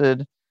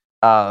talented,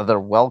 they're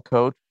well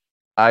coached.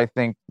 I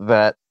think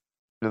that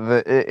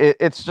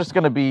it's just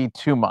going to be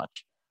too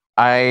much.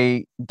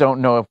 I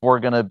don't know if we're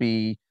going to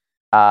be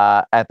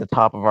at the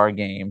top of our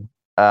game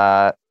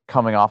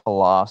coming off a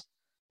loss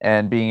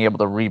and being able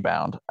to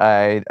rebound.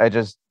 I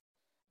just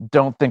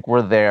don't think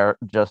we're there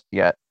just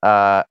yet.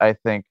 I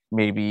think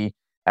maybe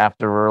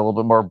after we're a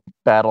little bit more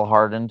battle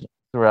hardened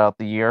throughout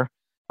the year,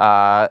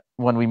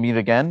 when we meet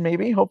again,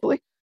 maybe,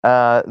 hopefully,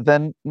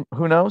 then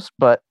who knows?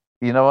 But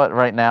you know what?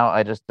 Right now,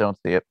 I just don't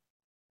see it.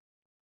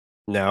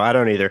 No, I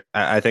don't either.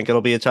 I think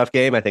it'll be a tough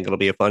game. I think it'll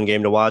be a fun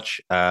game to watch.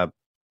 But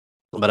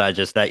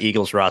that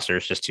Eagles roster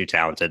is just too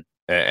talented,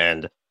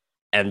 and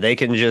they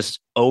can just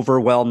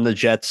overwhelm the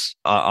Jets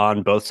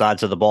on both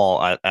sides of the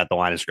ball at the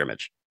line of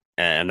scrimmage.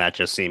 And that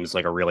just seems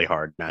like a really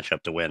hard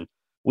matchup to win.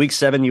 Week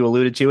 7, you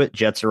alluded to it.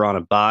 Jets are on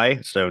a bye,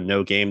 so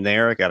no game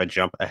there. I got to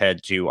jump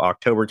ahead to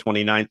October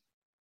 29th.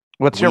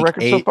 What's your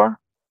record so far?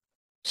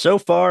 So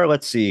far,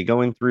 let's see.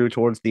 Going through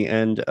towards the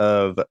end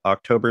of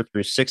October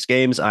through 6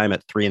 games, I'm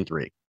at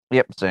 3-3.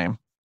 Yep, same.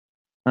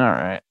 All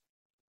right.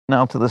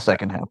 Now to the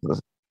second half of this.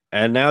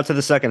 And now to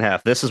the second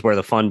half. This is where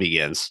the fun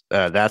begins.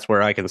 That's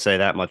where I can say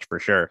that much for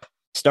sure.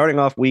 Starting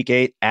off week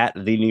 8 at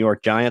the New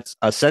York Giants,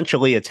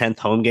 essentially a 10th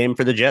home game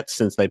for the Jets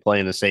since they play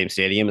in the same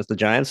stadium as the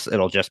Giants.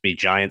 It'll just be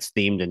Giants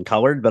themed and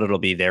colored, but it'll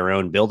be their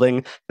own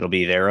building. It'll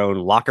be their own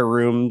locker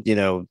room,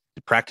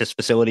 practice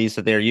facilities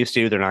that they're used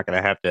to. They're not going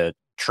to have to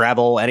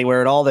travel anywhere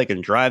at all. They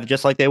can drive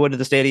just like they would to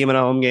the stadium in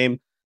a home game.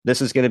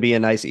 This is going to be a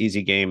nice,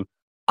 easy game.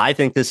 I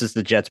think this is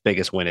the Jets'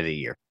 biggest win of the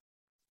year.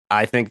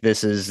 I think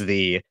this is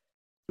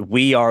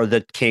we are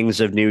the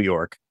kings of New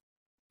York.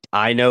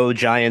 I know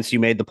Giants, you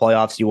made the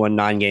playoffs, you won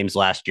 9 games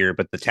last year,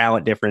 but the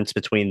talent difference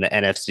between the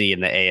NFC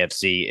and the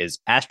AFC is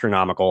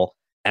astronomical.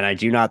 And I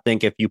do not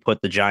think if you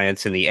put the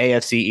Giants in the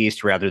AFC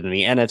East rather than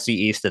the NFC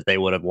East that they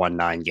would have won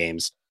 9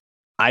 games.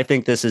 I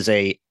think this is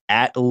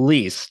at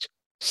least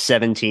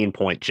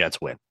 17-point Jets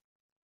win.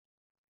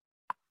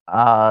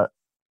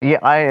 Yeah,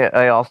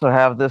 I also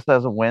have this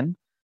as a win,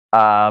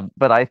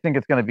 but I think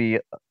it's going to be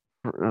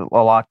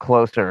a lot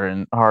closer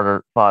and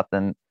harder fought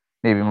than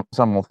maybe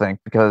some will think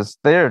because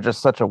they're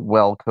just such a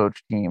well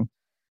coached team,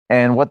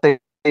 and what they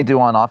do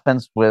on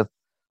offense with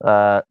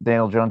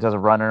Daniel Jones as a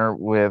runner,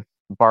 with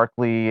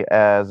Barkley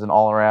as an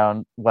all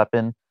around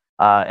weapon,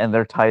 and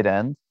their tight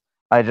ends,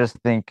 I just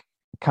think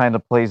kind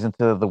of plays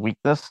into the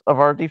weakness of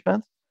our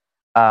defense.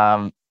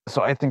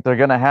 So I think they're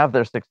going to have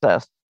their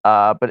success.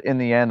 But in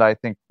the end, I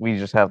think we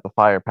just have the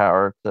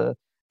firepower to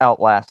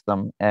outlast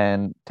them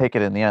and take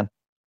it in the end.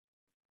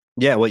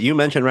 Yeah, what you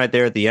mentioned right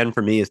there at the end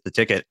for me is the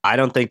ticket. I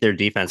don't think their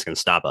defense can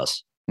stop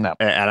us. No.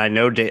 And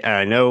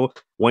I know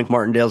Wink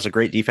Martindale's a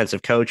great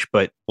defensive coach,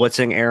 but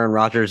blitzing Aaron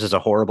Rodgers is a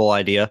horrible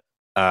idea.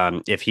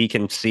 If he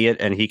can see it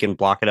and he can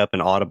block it up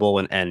and audible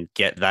and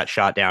get that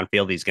shot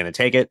downfield, he's going to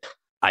take it.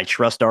 I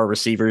trust our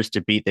receivers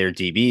to beat their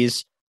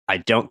DBs. I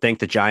don't think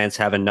the Giants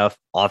have enough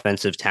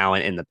offensive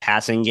talent in the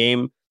passing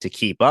game to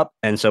keep up.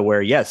 And so,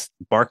 where, yes,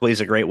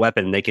 Barkley's a great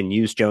weapon, they can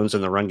use Jones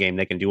in the run game,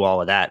 they can do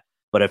all of that.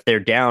 But if they're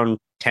down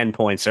 10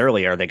 points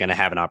early, are they going to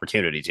have an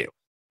opportunity to?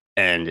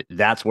 And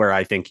that's where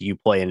I think you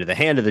play into the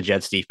hand of the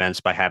Jets defense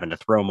by having to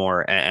throw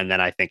more. And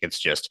then I think it's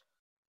just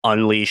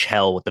unleash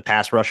hell with the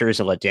pass rushers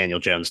and let Daniel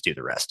Jones do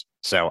the rest.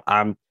 So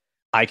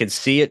I could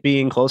see it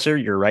being closer.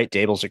 You're right.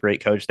 Daboll's a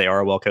great coach. They are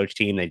a well coached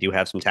team. They do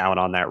have some talent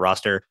on that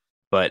roster.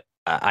 But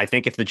I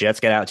think if the Jets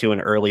get out to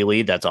an early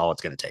lead, that's all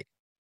it's going to take.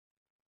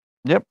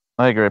 Yep,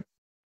 I agree.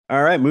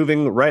 All right,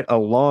 moving right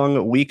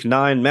along, week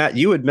 9. Matt,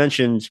 you had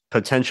mentioned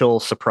potential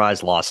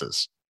surprise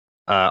losses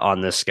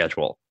on this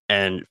schedule.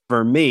 And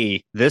for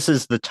me, this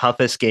is the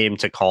toughest game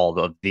to call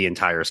of the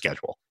entire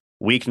schedule.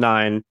 Week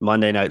 9,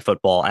 Monday Night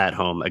Football at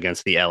home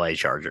against the LA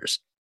Chargers.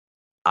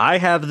 I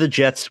have the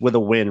Jets with a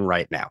win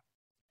right now.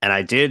 And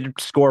I did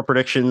score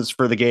predictions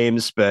for the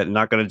games, but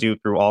not going to do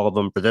through all of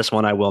them. For this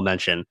one, I will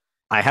mention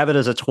I have it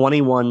as a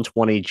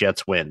 21-20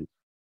 Jets win.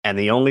 And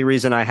the only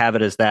reason I have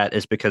it as that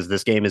is because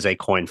this game is a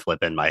coin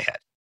flip in my head.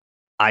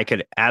 I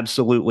could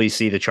absolutely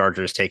see the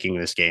Chargers taking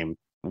this game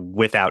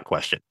without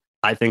question.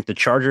 I think the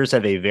Chargers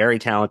have a very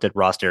talented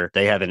roster.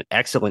 They have an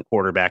excellent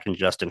quarterback in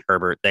Justin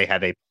Herbert. They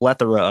have a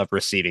plethora of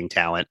receiving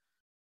talent.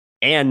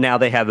 And now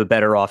they have a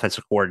better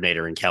offensive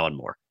coordinator in Kellen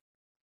Moore.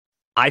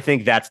 I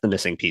think that's the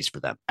missing piece for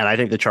them. And I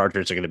think the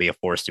Chargers are going to be a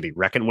force to be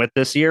reckoned with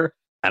this year.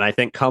 And I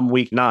think come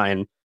week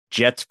 9,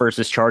 Jets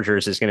versus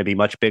Chargers is going to be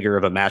much bigger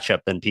of a matchup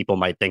than people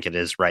might think it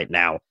is right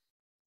now.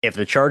 If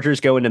the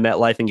Chargers go into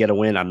MetLife and get a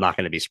win, I'm not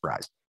going to be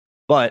surprised.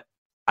 But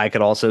I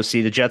could also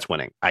see the Jets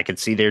winning. I could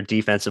see their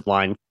Jets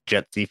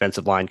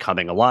defensive line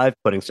coming alive,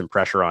 putting some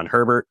pressure on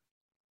Herbert.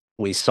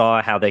 We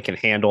saw how they can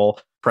handle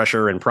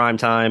pressure in prime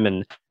time,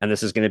 and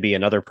this is going to be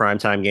another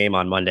primetime game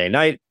on Monday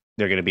night.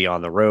 They're going to be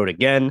on the road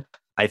again.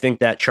 I think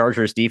that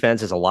Chargers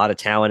defense has a lot of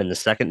talent in the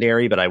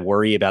secondary, but I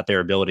worry about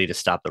their ability to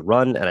stop the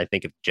run. And I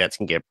think if Jets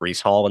can get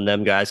Breece Hall and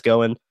them guys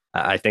going,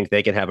 I think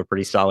they can have a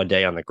pretty solid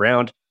day on the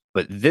ground.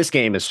 But this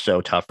game is so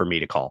tough for me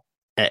to call.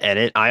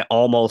 And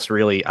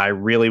I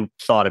really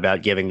thought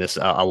about giving this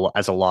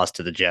as a loss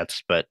to the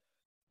Jets, but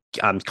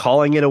I'm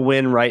calling it a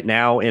win right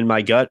now in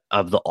my gut.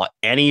 Of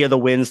any of the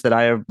wins that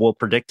I will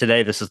predict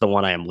today, this is the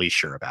one I am least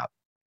sure about.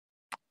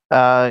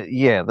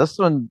 Yeah, this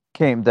one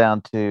came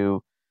down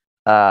to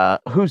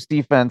whose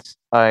defense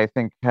I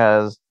think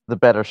has the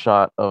better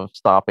shot of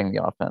stopping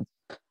the offense.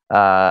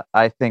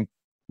 I think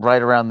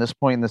right around this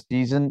point in the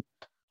season,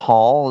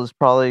 Hall is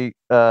probably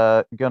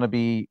going to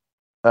be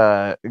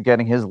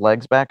getting his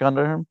legs back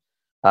under him.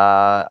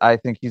 I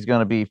think he's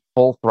going to be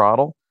full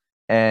throttle,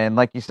 and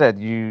like you said,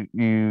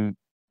 you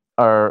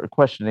are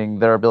questioning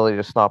their ability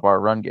to stop our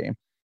run game.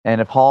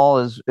 And if Hall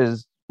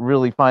is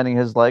really finding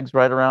his legs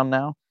right around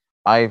now,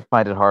 I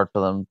find it hard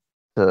for them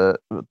to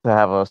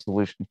have a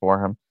solution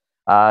for him.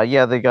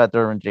 Yeah, they got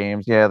Derwin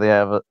James. Yeah, they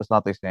have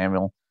Asante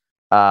Samuel.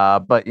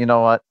 But you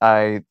know what?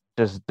 I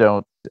just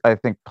don't. I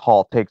think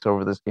Hall takes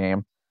over this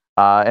game,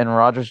 and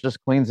Rodgers just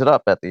cleans it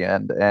up at the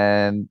end.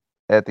 And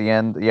at the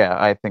end, yeah,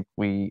 I think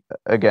we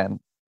again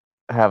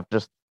have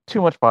just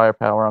too much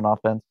firepower on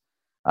offense,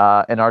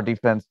 and our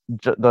defense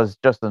does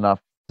just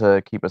enough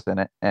to keep us in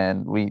it,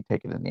 and we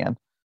take it in the end.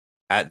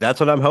 That's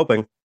what I'm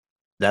hoping.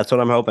 That's what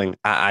I'm hoping.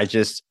 I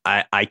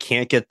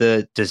can't get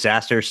the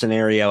disaster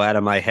scenario out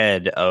of my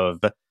head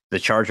of the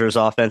Chargers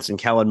offense and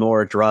Kellen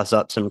Moore draws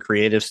up some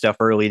creative stuff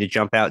early to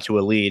jump out to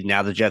a lead.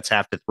 Now the Jets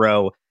have to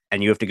throw,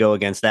 and you have to go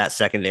against that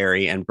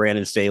secondary and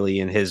Brandon Staley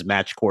and his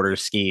match quarter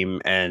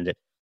scheme. And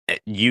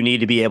you need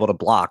to be able to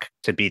block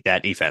to beat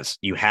that defense.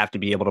 You have to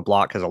be able to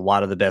block because a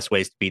lot of the best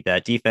ways to beat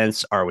that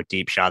defense are with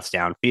deep shots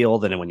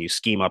downfield. And when you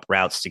scheme up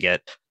routes to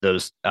get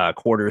those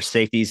quarter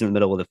safeties in the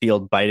middle of the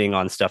field biting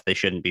on stuff they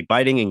shouldn't be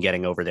biting and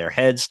getting over their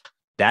heads,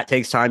 that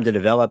takes time to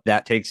develop.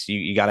 That takes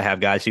you got to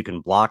have guys who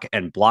can block,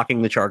 and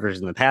blocking the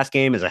Chargers in the pass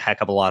game is a heck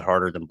of a lot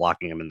harder than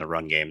blocking them in the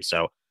run game.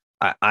 So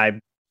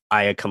I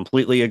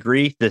completely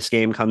agree. This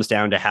game comes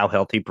down to how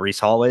healthy Breece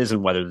Hall is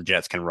and whether the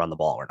Jets can run the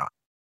ball or not.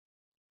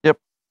 Yep.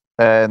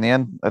 In the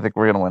end, I think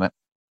we're going to win it.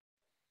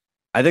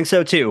 I think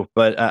so too,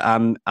 but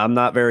I'm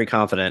not very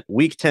confident.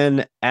 Week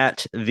 10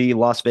 at the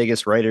Las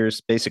Vegas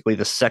Raiders, basically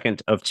the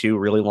second of two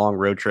really long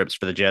road trips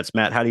for the Jets.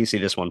 Matt, how do you see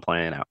this one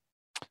playing out?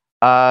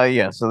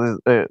 Yeah. So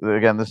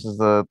again, this is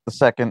the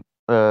second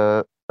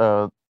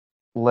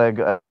leg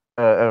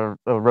a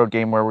road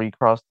game where we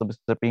cross the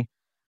Mississippi.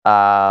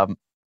 Um,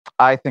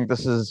 I think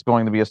this is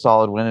going to be a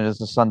solid win. It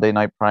is a Sunday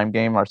night prime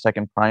game, our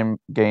second prime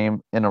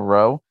game in a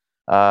row.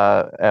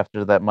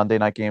 After that Monday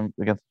night game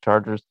against the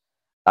Chargers.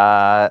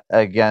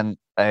 Again,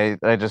 I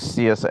just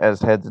see us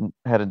as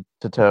headed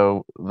to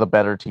toe the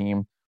better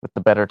team with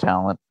the better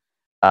talent.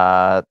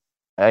 Uh,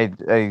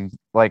 I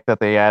like that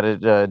they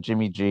added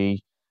Jimmy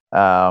G.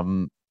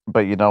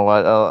 But you know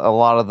what? A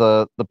lot of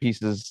the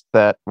pieces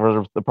that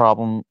were the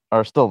problem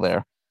are still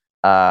there.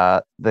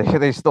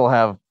 They still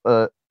have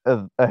a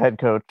head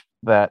coach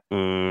that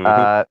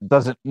Mhm.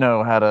 doesn't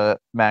know how to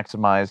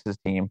maximize his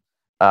team.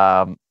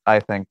 I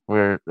think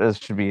this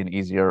should be an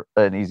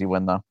easy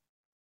win though.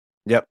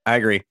 Yep, I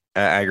agree.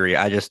 I agree.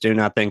 I just do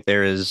not think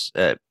there is,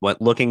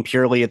 looking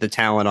purely at the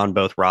talent on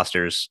both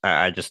rosters,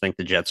 I just think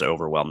the Jets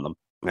overwhelm them.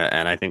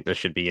 And I think this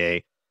should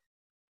be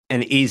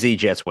an easy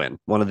Jets win,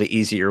 one of the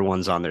easier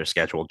ones on their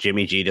schedule.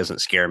 Jimmy G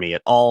doesn't scare me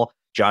at all.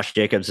 Josh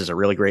Jacobs is a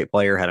really great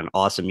player, had an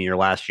awesome year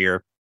last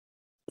year.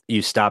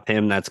 You stop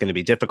him, that's going to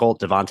be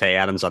difficult. Devontae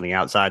Adams on the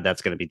outside,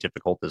 that's going to be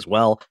difficult as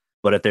well.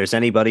 But if there's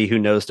anybody who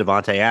knows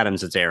Devontae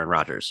Adams, it's Aaron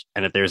Rodgers.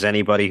 And if there's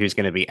anybody who's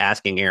going to be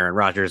asking Aaron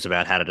Rodgers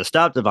about how to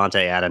stop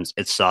Devontae Adams,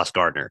 it's Sauce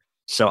Gardner.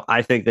 So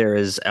I think there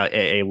is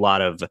a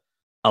lot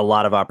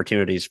of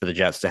opportunities for the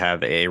Jets to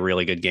have a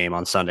really good game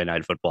on Sunday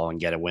Night Football and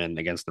get a win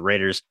against the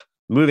Raiders.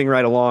 Moving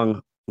right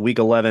along, Week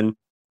 11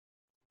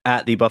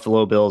 at the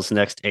Buffalo Bills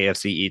next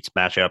AFC East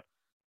matchup.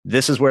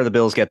 This is where the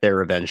Bills get their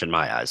revenge in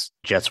my eyes.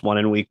 Jets won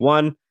in Week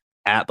 1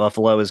 at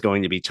Buffalo is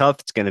going to be tough.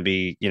 It's going to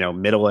be,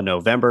 middle of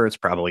November. It's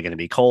probably going to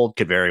be cold,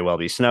 could very well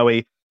be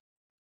snowy.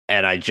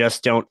 And I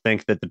just don't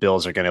think that the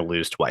Bills are going to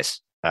lose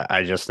twice.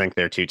 I just think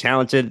they're too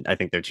talented. I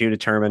think they're too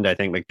determined. I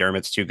think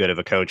McDermott's too good of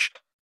a coach.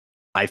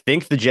 I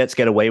think the Jets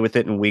get away with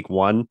it in Week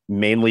 1,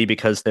 mainly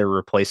because they're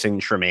replacing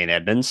Tremaine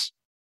Edmonds,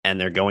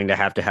 and they're going to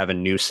have a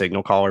new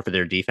signal caller for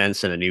their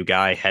defense and a new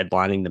guy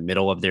headlining the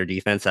middle of their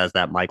defense as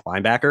that Mike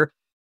linebacker.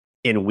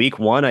 In Week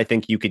 1, I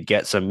think you could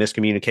get some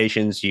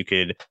miscommunications. You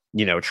could,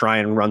 try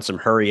and run some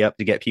hurry up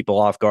to get people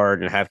off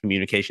guard and have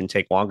communication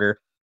take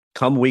longer.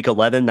 Come Week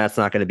 11, that's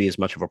not going to be as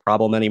much of a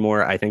problem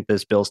anymore. I think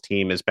this Bills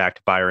team is back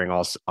to firing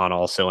on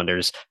all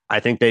cylinders. I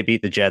think they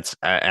beat the Jets,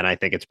 and I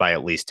think it's by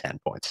at least 10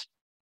 points.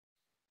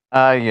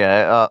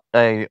 Yeah,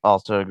 I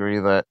also agree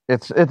that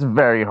it's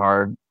very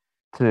hard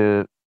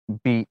to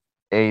beat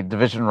a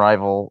division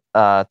rival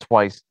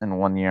twice in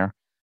 1 year.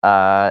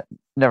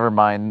 Never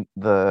mind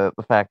the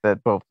fact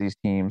that both these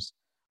teams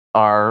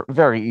are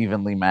very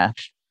evenly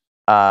matched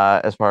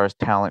as far as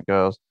talent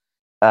goes.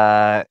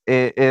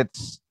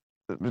 It's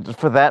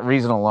for that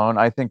reason alone,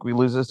 I think we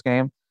lose this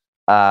game.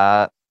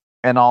 Uh,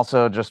 and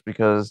also just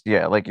because,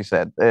 yeah, like you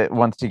said,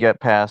 once you get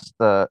past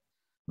the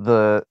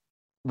the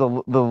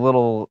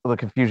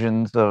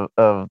confusions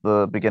of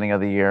the beginning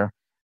of the year,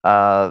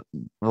 the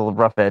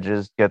rough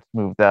edges gets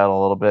moved out a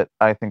little bit.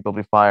 I think they'll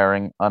be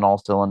firing on all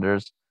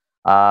cylinders.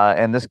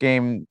 And this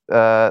game,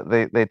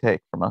 they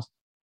take from us.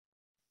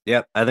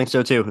 Yep, I think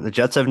so too. The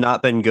Jets have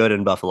not been good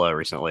in Buffalo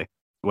recently.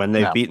 When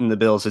they've No. beaten the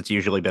Bills, it's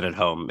usually been at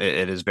home.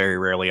 It is very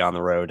rarely on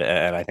the road,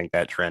 and I think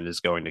that trend is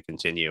going to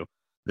continue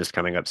this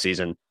coming up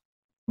season.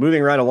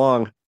 Moving right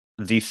along,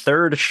 the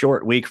third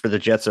short week for the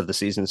Jets of the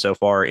season so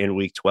far in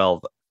Week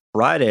 12.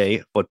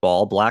 Friday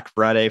football, Black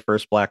Friday,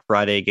 first Black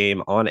Friday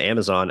game on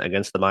Amazon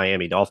against the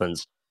Miami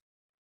Dolphins.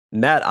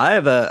 Matt, I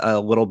have a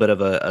little bit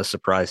of a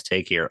surprise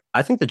take here.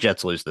 I think the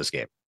Jets lose this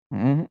game.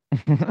 Mhm.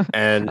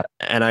 And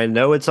I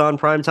know it's on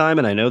prime time,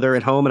 and I know they're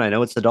at home, and I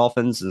know it's the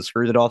Dolphins and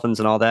screw the Dolphins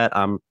and all that.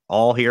 I'm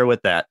all here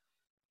with that.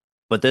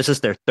 But this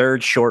is their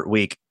third short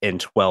week in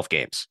 12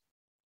 games.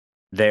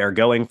 They are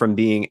going from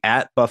being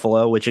at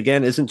Buffalo, which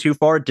again isn't too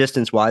far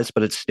distance wise,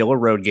 but it's still a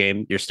road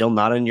game. You're still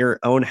not in your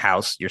own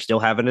house. You're still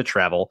having to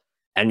travel.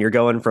 And you're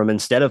going from,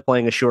 instead of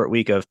playing a short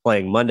week of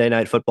playing Monday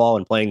Night Football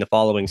and playing the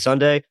following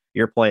Sunday,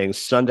 you're playing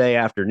Sunday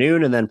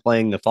afternoon and then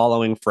playing the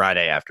following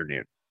Friday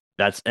afternoon.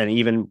 That's an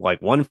even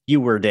like one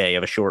fewer day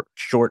of a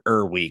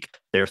shorter week.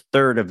 Their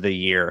third of the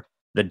year.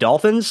 The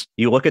Dolphins,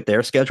 you look at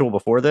their schedule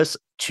before this,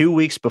 2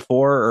 weeks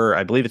before, or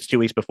I believe it's 2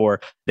 weeks before,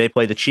 they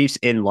play the Chiefs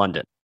in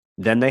London.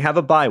 Then they have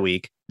a bye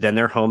week. Then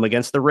they're home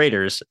against the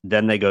Raiders.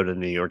 Then they go to the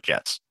New York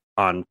Jets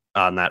on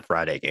that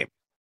Friday game.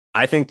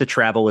 I think the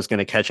travel is going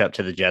to catch up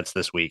to the Jets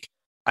this week.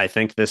 I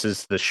think this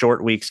is the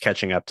short weeks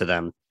catching up to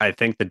them. I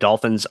think the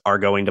Dolphins are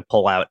going to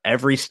pull out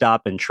every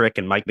stop and trick,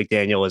 and Mike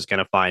McDaniel is going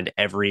to find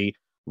every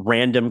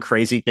random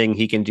crazy thing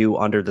he can do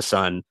under the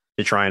sun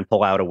to try and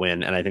pull out a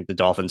win. And I think the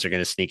Dolphins are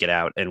going to sneak it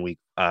out in week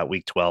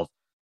 12.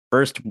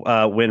 First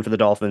win for the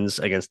Dolphins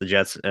against the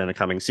Jets in a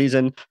coming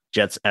season.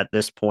 Jets at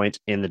this point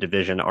in the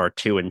division are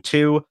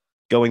 2-2.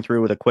 Going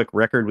through with a quick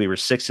record, we were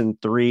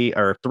 6-3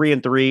 or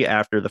 3-3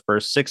 after the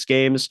first 6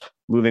 games.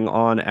 Moving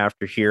on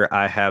after here,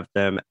 I have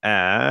them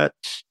at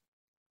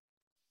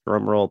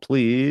Drum roll,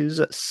 please.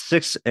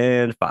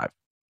 6-5.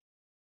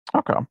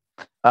 Okay.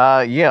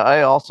 Yeah,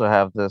 I also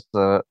have this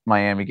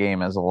Miami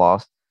game as a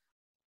loss.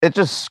 It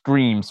just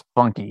screams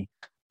funky.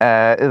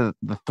 The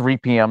 3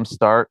 p.m.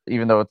 start,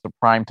 even though it's a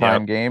prime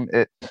time Yep. game.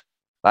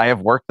 I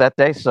have work that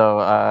day, so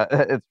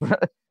it's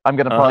I'm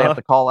gonna probably have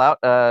to call out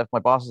if my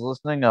boss is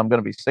listening. I'm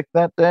gonna be sick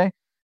that day.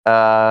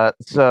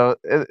 So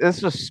it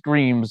just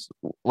screams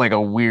like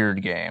a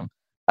weird game.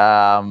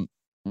 Um,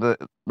 the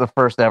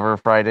first ever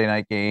Friday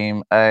night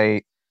game.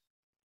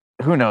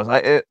 Who knows?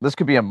 This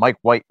could be a Mike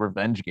White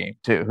revenge game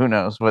too. Who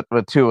knows what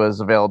Tua's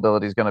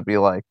availability is going to be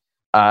like?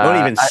 Don't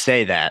even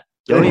say that.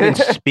 Don't even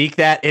speak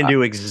that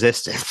into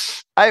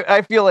existence.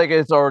 I feel like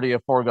it's already a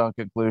foregone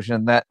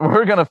conclusion that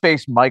we're going to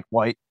face Mike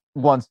White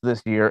once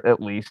this year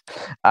at least.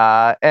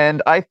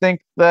 And I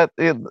think that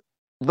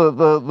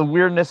the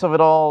weirdness of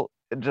it all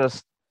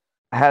just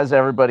has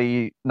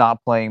everybody not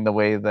playing the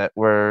way that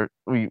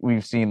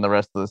we've seen the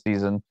rest of the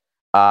season.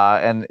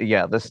 And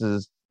yeah,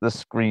 this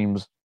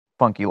screams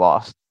funky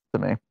loss to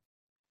me.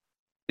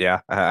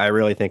 Yeah, I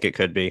really think it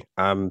could be.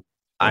 I'm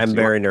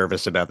very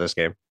nervous about this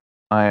game.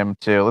 I am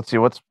too. Let's see,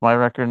 what's my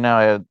record now?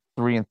 I had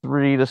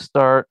 3-3 to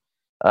start,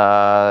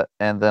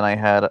 and then I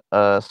had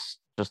us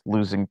just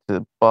losing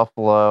to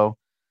Buffalo.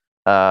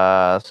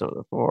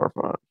 So 4,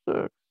 5,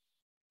 6.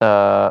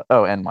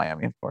 And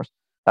Miami, of course.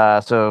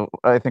 So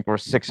I think we're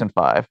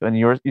 6-5, and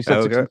you said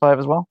Okay. 6-5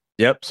 as well.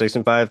 Yep,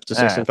 6-5 to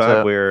 6-5.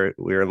 So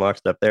we're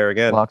locked up there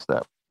again. Locked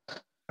up.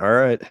 All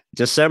right,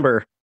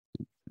 December.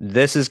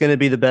 This is going to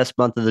be the best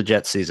month of the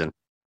Jets season.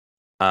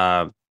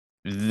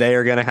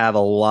 They're going to have a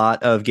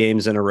lot of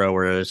games in a row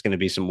where there's going to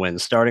be some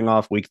wins. Starting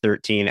off week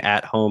 13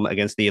 at home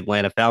against the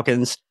Atlanta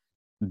Falcons.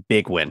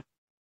 Big win.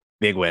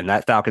 Big win.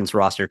 That Falcons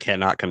roster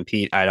cannot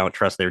compete. I don't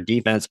trust their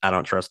defense. I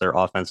don't trust their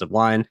offensive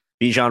line.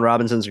 Bijan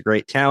Robinson's a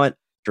great talent.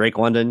 Drake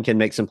London can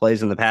make some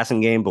plays in the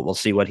passing game, but we'll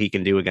see what he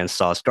can do against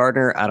Sauce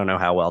Gardner. I don't know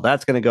how well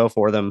that's going to go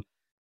for them.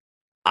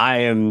 I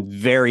am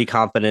very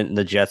confident in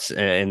the Jets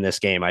in this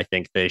game. I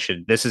think they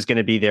should. This is going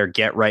to be their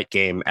get right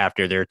game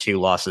after their 2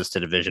 losses to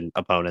division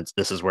opponents.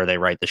 This is where they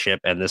right the ship,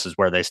 and this is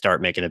where they start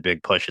making a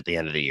big push at the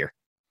end of the year.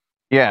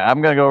 Yeah,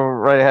 I'm going to go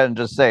right ahead and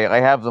just say I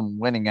have them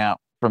winning out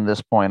from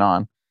this point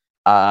on.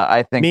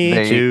 I think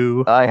Me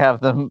too. I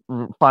have them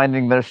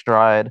finding their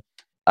stride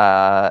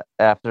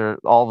after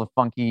all the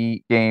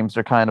funky games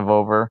are kind of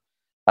over.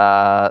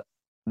 All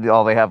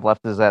they have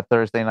left is that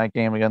Thursday night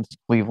game against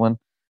Cleveland.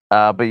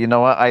 But you know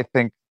what? I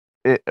think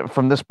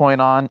from this point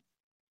on,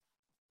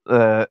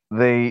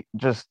 they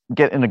just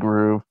get in a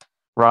groove.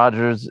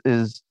 Rodgers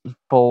is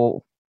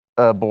full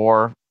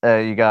bore.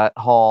 You got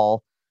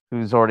Hall,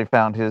 who's already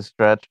found his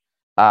stretch,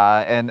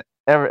 and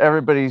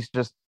everybody's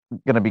just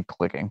going to be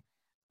clicking.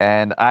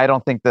 And I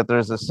don't think that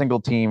there's a single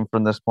team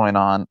from this point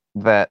on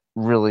that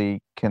really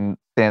can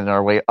stand in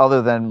our way,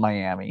 other than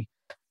Miami.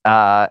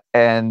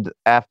 And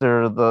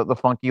after the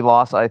funky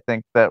loss, I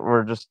think that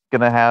we're just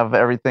going to have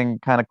everything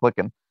kind of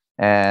clicking.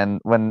 And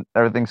when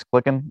everything's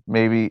clicking,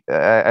 maybe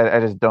I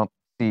just don't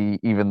see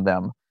even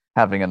them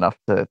having enough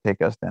to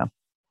take us down.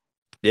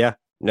 Yeah,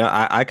 no,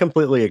 I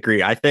completely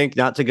agree. I think,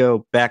 not to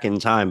go back in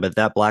time, but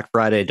that Black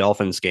Friday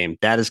Dolphins game,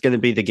 that is going to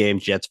be the game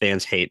Jets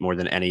fans hate more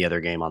than any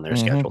other game on their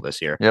schedule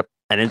this year. Yep.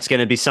 And it's going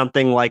to be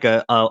something like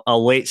a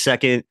late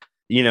second,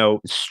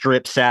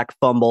 strip sack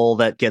fumble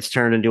that gets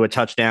turned into a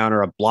touchdown,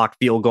 or a blocked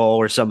field goal,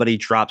 or somebody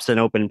drops an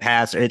open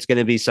pass. It's going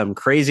to be some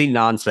crazy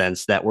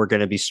nonsense that we're going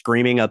to be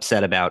screaming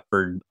upset about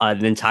for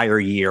an entire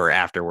year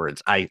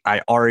afterwards. I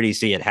already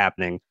see it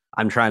happening.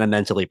 I'm trying to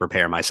mentally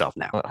prepare myself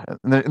now.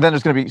 Then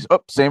there's going to be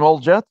same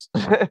old Jets.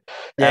 Yeah,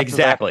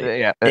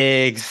 exactly.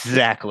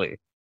 Exactly.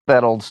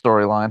 That old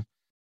storyline.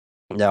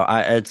 No,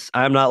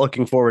 I'm not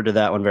looking forward to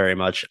that one very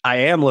much. I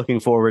am looking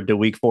forward to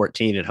week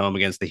 14 at home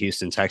against the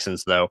Houston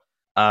Texans, though.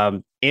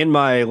 In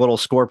my little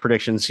score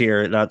predictions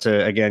here, not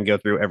to again go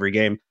through every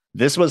game,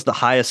 this was the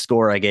highest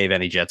score I gave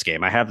any Jets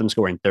game. I have them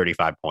scoring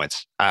 35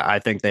 points. I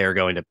think they are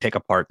going to pick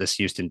apart this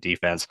Houston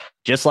defense,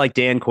 just like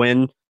Dan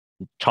Quinn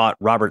taught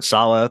Robert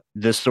Saleh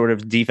this sort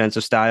of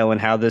defensive style and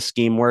how this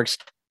scheme works.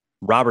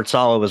 Robert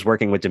Saleh was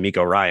working with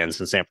DeMeco Ryans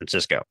in San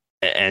Francisco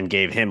and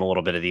gave him a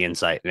little bit of the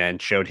insight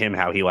and showed him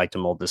how he liked to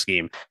mold the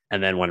scheme.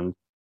 And then when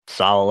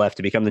Saleh left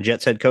to become the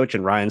Jets head coach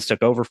and Ryans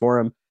took over for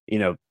him,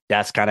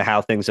 that's kind of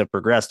how things have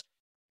progressed.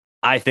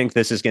 I think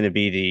this is going to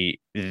be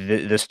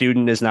the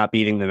student is not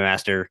beating the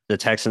master. The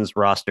Texans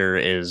roster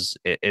is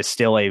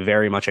still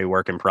very much a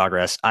work in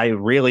progress. I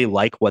really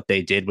like what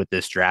they did with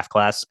this draft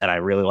class, and I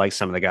really like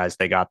some of the guys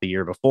they got the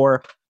year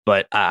before,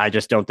 but I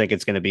just don't think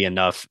it's going to be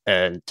enough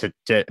to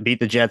beat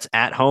the Jets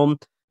at home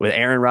with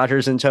Aaron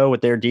Rodgers in tow with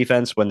their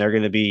defense, when they're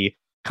going to be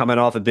coming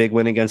off a big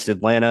win against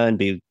Atlanta and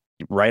be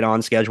right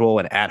on schedule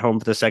and at home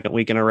for the second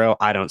week in a row.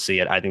 I don't see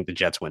it. I think the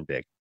Jets win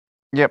big.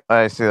 Yep,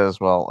 I see that as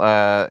well.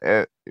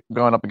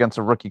 Going up against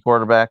a rookie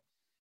quarterback,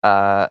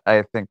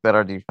 I think that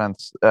our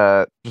defense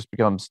just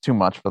becomes too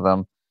much for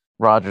them.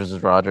 Rodgers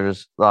is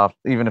Rodgers.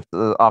 Even if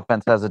the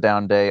offense has a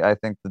down day, I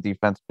think the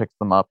defense picks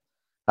them up,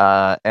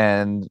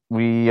 and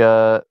we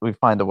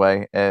find a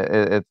way.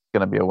 It's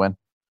going to be a win.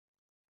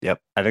 Yep,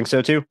 I think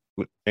so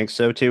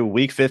too.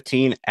 Week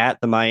 15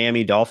 at the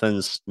Miami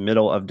Dolphins,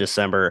 middle of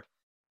December.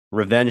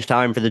 Revenge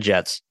time for the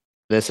Jets.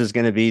 This is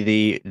going to be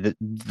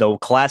the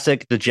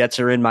classic. The Jets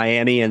are in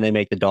Miami and they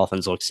make the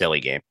Dolphins look silly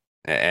game.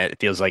 It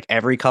feels like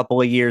every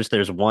couple of years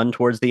there's one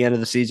towards the end of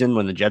the season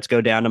when the Jets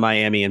go down to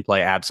Miami and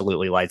play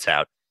absolutely lights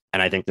out.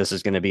 And I think this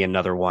is going to be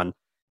another one.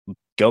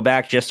 Go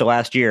back just to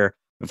last year.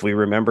 If we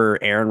remember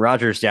Aaron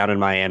Rodgers down in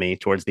Miami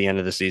towards the end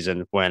of the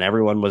season, when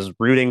everyone was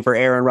rooting for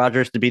Aaron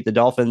Rodgers to beat the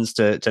Dolphins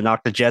to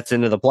knock the Jets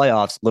into the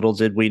playoffs, little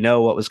did we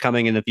know what was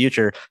coming in the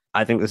future.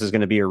 I think this is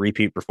going to be a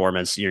repeat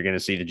performance. You're going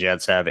to see the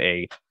Jets have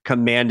a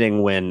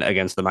commanding win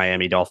against the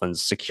Miami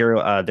Dolphins,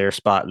 secure their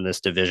spot in this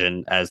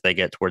division as they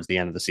get towards the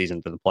end of the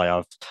season for the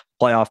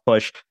playoff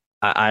push.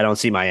 I don't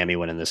see Miami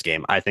winning this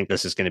game. I think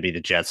this is going to be the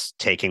Jets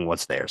taking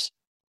what's theirs.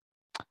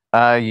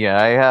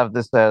 Yeah, I have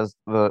this as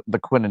the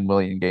Quinnen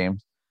Williams game,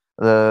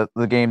 the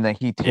game that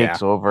he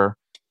takes over.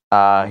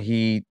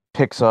 He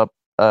picks up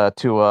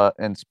Tua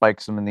and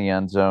spikes him in the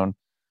end zone.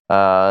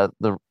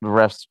 The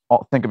refs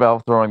think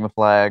about throwing the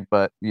flag,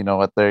 but you know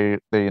what? They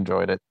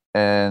enjoyed it,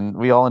 and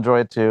we all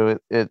enjoy it too.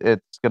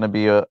 It's going to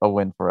be a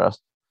win for us.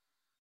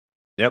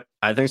 Yep,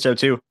 I think so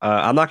too.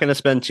 I'm not going to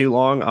spend too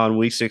long on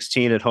week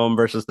 16 at home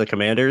versus the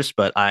Commanders,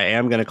 but I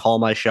am going to call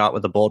my shot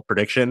with a bold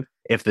prediction.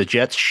 If the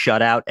Jets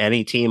shut out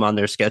any team on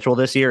their schedule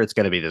this year, it's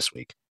going to be this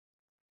week.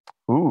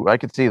 Ooh, I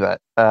could see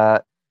that.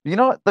 You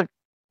know what?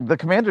 The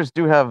Commanders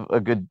do have a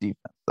good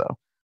defense, though.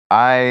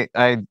 I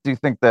do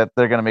think that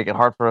they're going to make it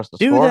hard for us to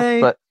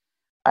score. But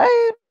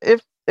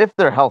if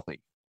they're healthy,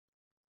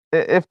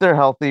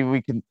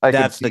 we can.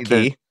 That's the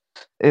key.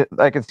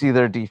 I can see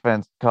their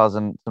defense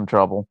causing some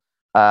trouble.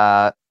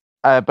 But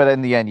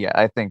in the end, yeah,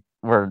 I think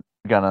we're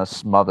gonna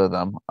smother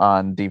them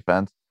on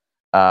defense,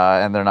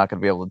 and they're not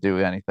gonna be able to do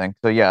anything.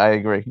 So yeah, I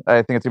agree.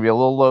 I think it's gonna be a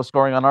little low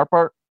scoring on our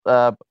part,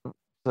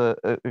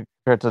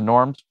 compared to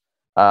Norm's.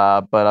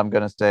 But I'm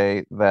gonna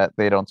say that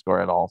they don't score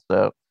at all.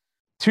 So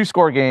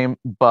 2-score game,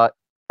 but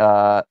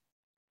it's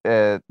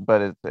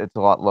a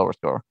lot lower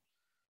score.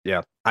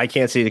 Yeah, I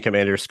can't see the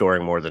Commanders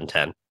scoring more than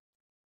 10.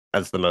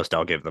 That's the most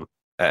I'll give them,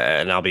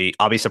 and I'll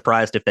be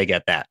surprised if they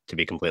get that. To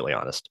be completely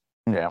honest.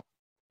 Yeah.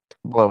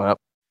 Blow it up.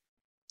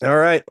 All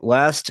right.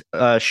 Last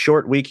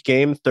short week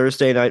game,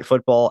 Thursday night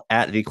football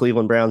at the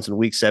Cleveland Browns in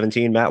week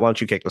 17. Matt, why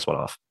don't you kick this one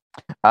off?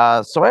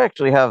 So I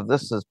actually have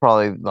this as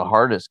probably the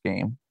hardest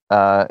game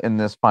in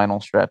this final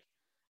stretch.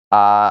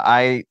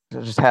 I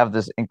just have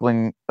this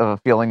inkling of a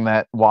feeling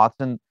that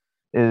Watson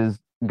is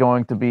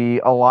going to be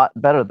a lot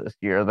better this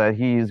year, that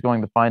he's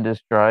going to find his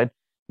stride.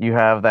 You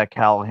have that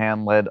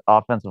Callahan-led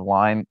offensive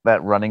line,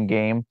 that running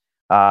game,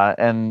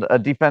 and a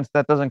defense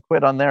that doesn't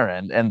quit on their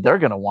end. And they're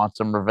going to want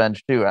some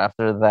revenge, too,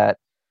 after that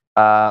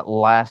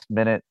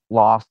last-minute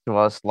loss to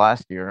us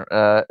last year.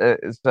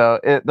 There's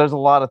a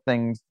lot of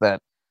things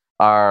that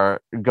are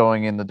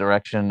going in the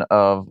direction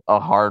of a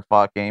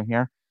hard-fought game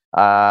here.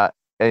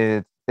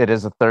 It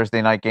is a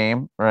Thursday night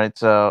game, right?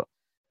 So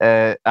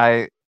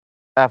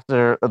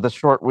after the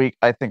short week,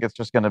 I think it's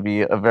just going to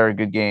be a very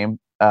good game.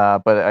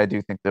 But I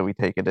do think that we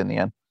take it in the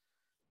end.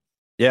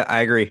 Yeah,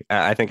 I agree.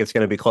 I think it's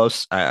going to be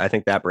close. I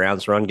think that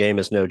Browns run game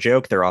is no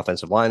joke. Their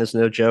offensive line is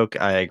no joke.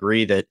 I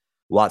agree that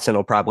Watson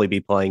will probably be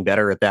playing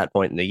better at that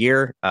point in the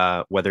year.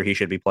 Whether he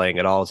should be playing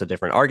at all is a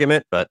different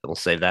argument, but we'll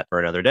save that for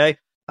another day.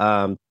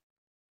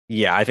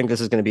 Yeah, I think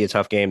this is going to be a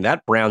tough game.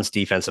 That Browns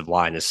defensive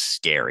line is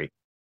scary.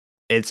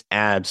 It's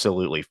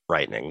absolutely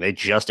frightening. They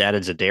just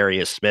added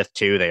Zadarius Smith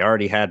too. They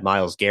already had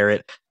Myles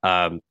Garrett.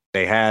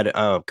 They had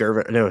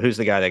Gervin. No, who's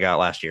the guy they got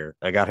last year?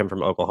 I got him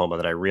from Oklahoma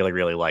that I really,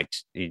 really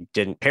liked. He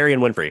didn't. Perry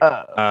and Winfrey.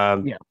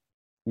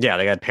 Yeah,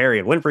 they got Perry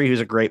and Winfrey, who's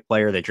a great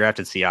player. They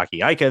drafted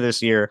Siaki Ika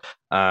this year.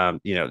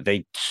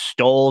 They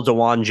stole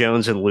DeJuan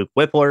Jones and Luke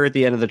Whippler at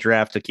the end of the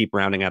draft to keep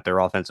rounding out their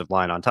offensive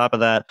line on top of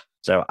that.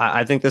 So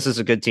I think this is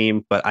a good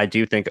team, but I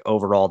do think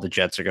overall the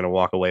Jets are going to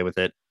walk away with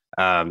it.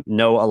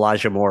 No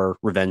Elijah Moore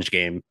revenge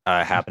game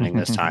happening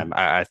this time.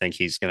 I think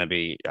he's going to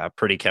be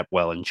pretty kept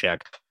well in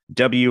check.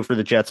 W for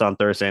the Jets on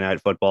Thursday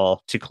Night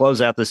Football to close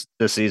out this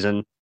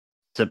season.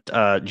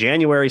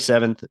 January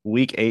 7th,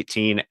 week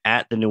 18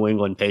 at the New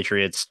England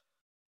Patriots.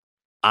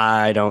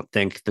 I don't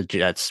think the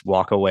Jets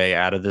walk away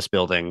out of this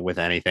building with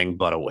anything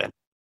but a win.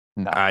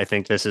 No. I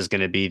think this is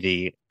going to be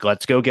the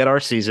let's go get our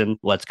season.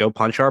 Let's go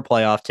punch our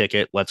playoff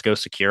ticket. Let's go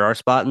secure our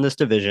spot in this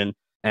division.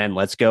 And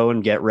let's go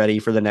and get ready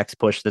for the next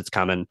push that's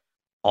coming.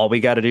 All we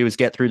got to do is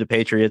get through the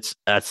Patriots.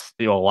 That's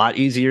a lot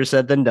easier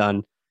said than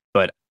done.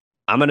 But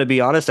I'm going to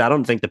be honest, I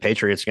don't think the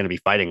Patriots are going to be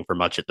fighting for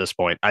much at this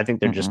point. I think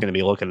they're just going to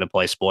be looking to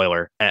play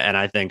spoiler. And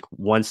I think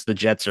once the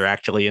Jets are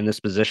actually in this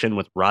position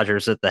with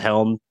Rodgers at the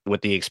helm, with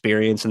the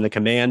experience and the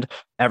command,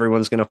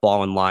 everyone's going to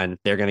fall in line.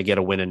 They're going to get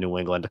a win in New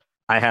England.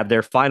 I have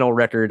their final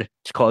record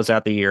to close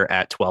out the year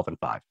at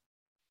 12-5.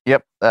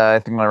 Yep, I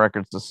think my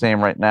record's the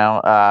same right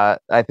now.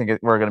 I think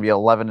we're going to be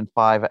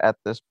 11-5 at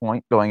this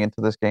point going into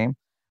this game.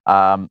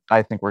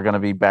 I think we're going to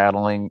be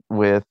battling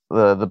with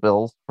the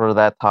Bills for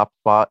that top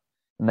spot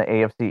in the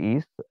AFC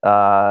East,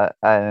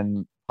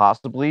 and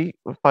possibly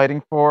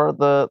fighting for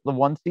the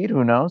 1 seed.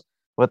 Who knows?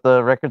 what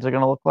the records are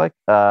going to look like.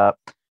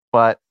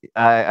 But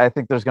I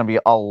think there's going to be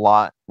a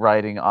lot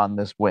riding on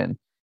this win.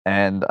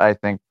 And I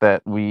think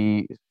that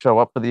we show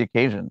up for the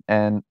occasion.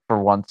 And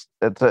for once,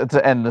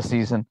 to end the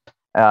season,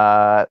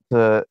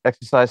 to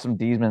exercise some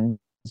demons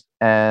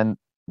and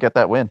get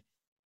that win.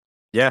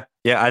 Yeah,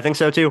 I think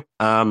so too.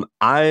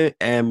 I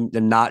am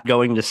not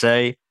going to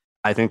say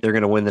I think they're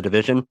going to win the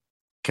division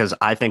because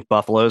I think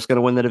Buffalo is going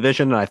to win the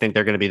division, and I think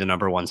they're going to be the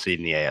number 1 seed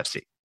in the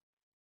AFC.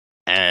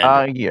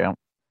 And yeah,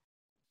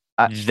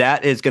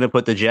 that is going to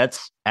put the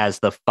Jets as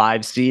the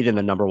 5 seed in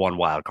the number 1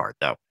 wild card,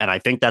 though. And I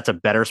think that's a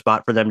better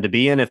spot for them to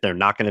be in if they're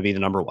not going to be the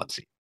number 1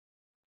 seed.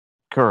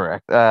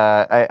 Correct.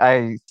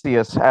 I see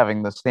us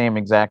having the same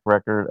exact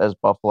record as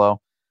Buffalo,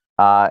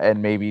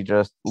 and maybe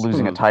just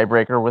losing a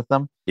tiebreaker with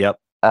them. Yep.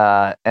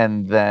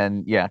 And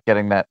then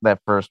getting that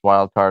first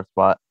wild card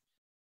spot.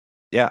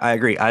 Yeah, I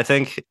agree. I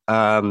think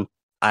I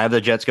have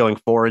the Jets going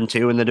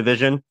 4-2 in the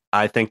division.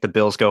 I think the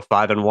Bills go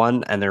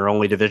 5-1, and their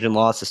only division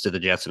loss is to the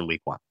Jets in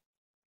Week 1.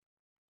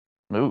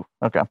 Ooh,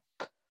 okay.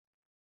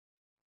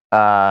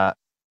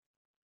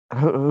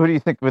 Who do you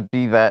think would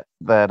be that?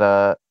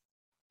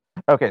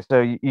 Okay,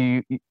 so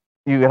you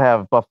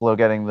have Buffalo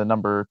getting the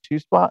number 2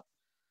 spot.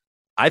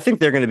 I think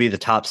they're going to be the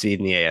top seed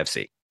in the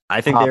AFC.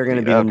 I think they're going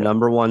to be the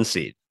number 1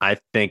 seed. I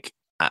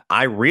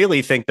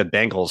really think the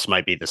Bengals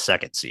might be the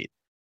 2nd seed.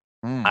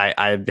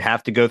 I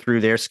have to go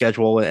through their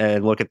schedule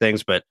and look at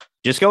things, but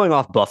just going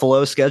off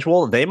Buffalo's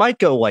schedule, they might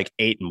go like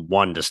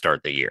 8-1 to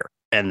start the year,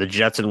 and the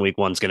Jets in Week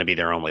 1 is going to be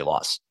their only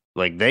loss.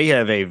 Like, they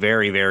have a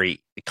very,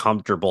 very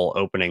comfortable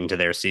opening to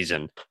their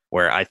season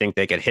where I think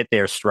they could hit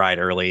their stride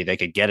early. They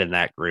could get in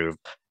that groove,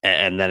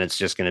 and then it's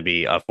just going to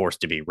be a force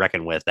to be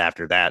reckoned with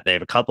after that. They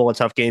have a couple of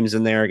tough games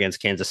in there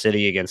against Kansas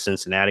City, against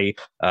Cincinnati.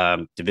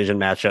 Division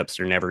matchups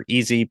are never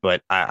easy,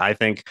 but I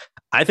think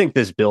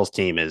this Bills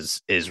team is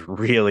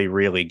really,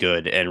 really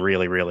good and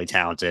really, really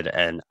talented,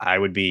 and I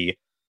would be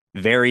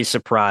very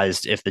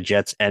surprised if the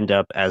Jets end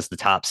up as the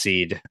top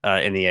seed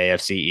in the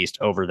AFC East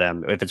over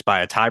them. If it's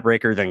by a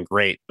tiebreaker, then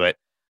great. But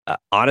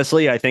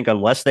honestly, I think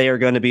unless they are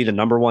going to be the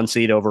number 1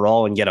 seed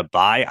overall and get a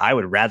bye, I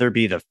would rather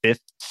be the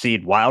 5th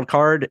seed wild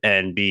card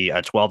and be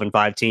a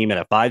 12-5 team and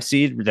a 5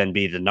 seed than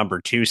be the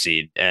number 2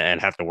 seed and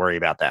have to worry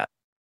about that.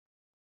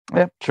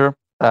 Yeah, sure.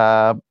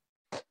 Well,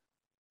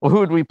 who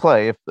would we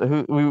play if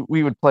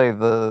we would play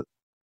the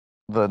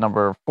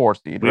number 4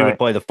 seed? We would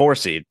play the 4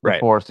 seed, right?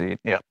 4 seed,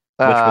 yeah.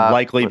 Which would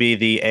likely be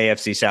the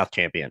AFC South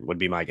champion, would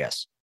be my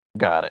guess.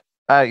 Got it.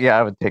 Yeah,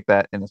 I would take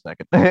that in a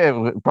second. It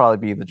would probably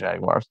be the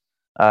Jaguars.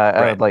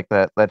 I would like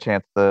that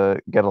chance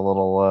to get a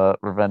little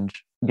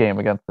revenge game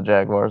against the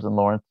Jaguars in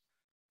Lawrence.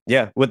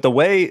 Yeah, with the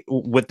way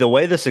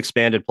this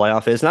expanded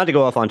playoff is, not to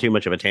go off on too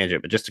much of a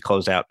tangent, but just to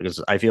close out,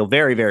 because I feel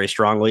very, very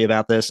strongly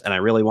about this, and I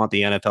really want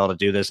the NFL to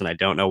do this, and I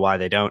don't know why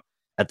they don't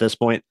at this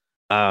point.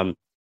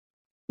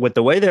 With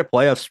the way their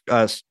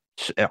playoffs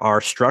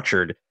are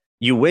structured,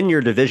 you win your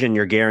division,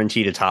 you're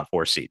guaranteed a top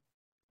 4 seed.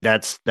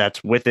 That's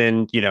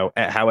within,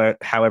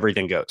 how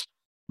everything goes.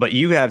 But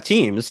you have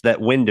teams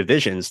that win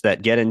divisions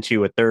that get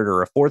into a 3rd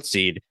or a 4th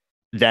seed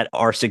that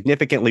are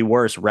significantly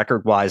worse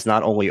record-wise,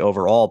 not only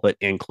overall, but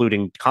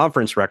including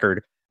conference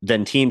record,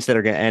 than teams that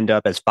are going to end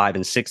up as 5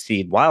 and 6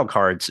 seed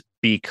wildcards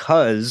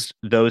because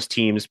those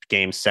teams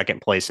gain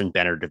 2nd place in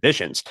better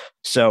divisions.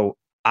 So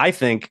I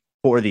think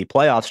for the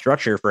playoff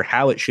structure, for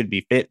how it should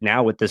be fit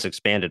now with this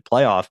expanded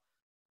playoff,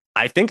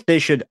 I think they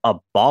should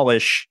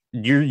abolish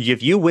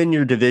if you win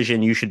your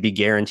division, you should be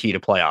guaranteed a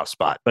playoff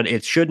spot, but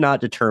it should not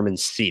determine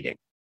seeding.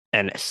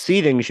 And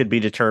seeding should be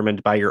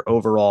determined by your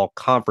overall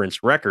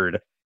conference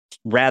record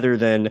rather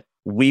than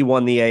we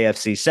won the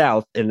AFC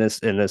South in this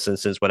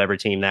instance, whatever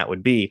team that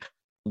would be,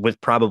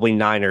 with probably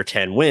 9 or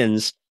 10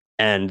 wins.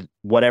 And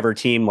whatever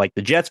team like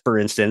the Jets, for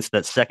instance,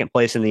 that's 2nd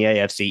place in the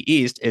AFC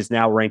East is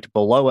now ranked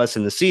below us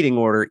in the seeding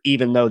order,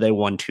 even though they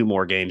won 2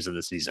 more games in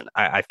the season.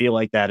 I feel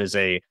like that is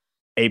a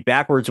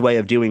backwards way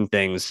of doing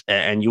things,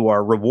 and you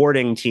are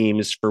rewarding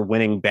teams for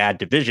winning bad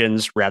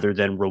divisions rather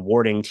than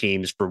rewarding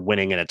teams for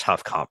winning in a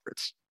tough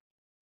conference.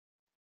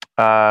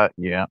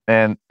 Yeah,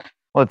 and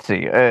let's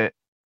see.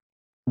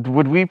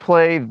 Would we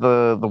play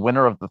the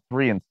winner of the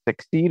 3 and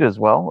 6 seed as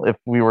well if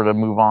we were to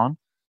move on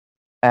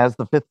as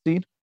the 5th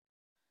seed?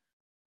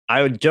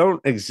 I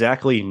don't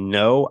exactly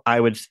know. I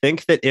would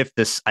think that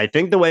I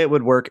think the way it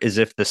would work is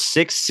if the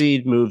 6th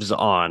seed moves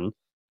on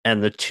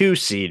and the 2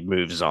 seed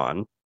moves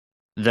on,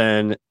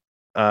 then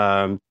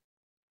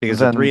because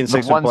the 3 and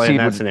 6 would play in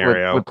that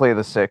scenario, would play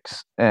the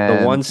 6, and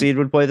the 1 seed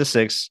would play the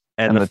 6,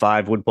 and the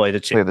 5 would play the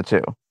 2. Play the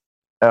 2.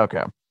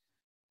 Okay,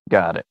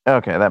 got it.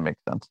 Okay, that makes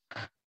sense.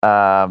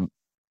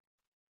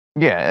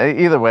 Yeah.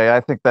 Either way, I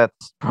think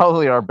that's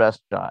probably our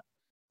best shot.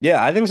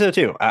 Yeah, I think so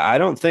too. I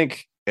don't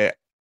think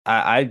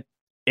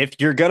if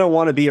you're gonna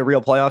want to be a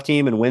real playoff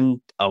team and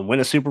win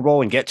a Super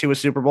Bowl and get to a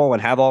Super Bowl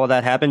and have all of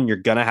that happen, you're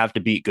gonna have to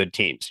beat good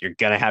teams. You're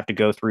gonna have to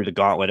go through the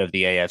gauntlet of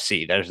the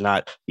AFC.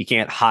 You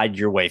can't hide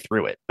your way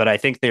through it. But I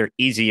think their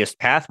easiest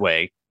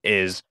pathway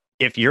is,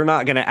 if you're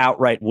not going to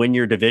outright win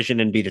your division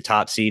and be the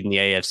top seed in the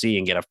AFC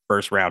and get a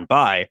 1st round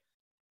bye,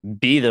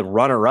 be the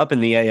runner-up in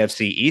the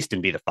AFC East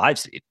and be the 5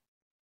 seed.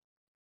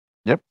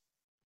 Yep.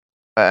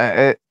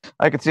 I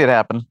could see it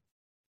happen.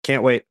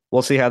 Can't wait.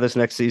 We'll see how this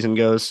next season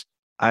goes.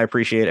 I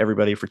appreciate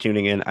everybody for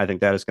tuning in. I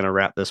think that is going to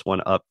wrap this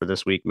one up for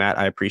this week. Matt,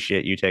 I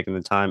appreciate you taking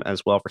the time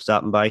as well for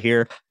stopping by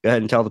here. Go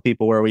ahead and tell the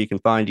people where we can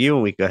find you,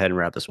 and we can go ahead and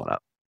wrap this one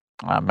up.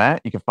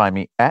 Matt, you can find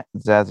me at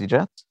Zazzy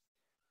Jets.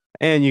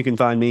 And you can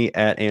find me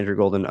at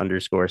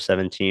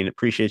AndrewGolden_17.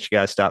 Appreciate you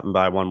guys stopping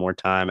by one more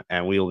time.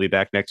 And we will be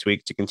back next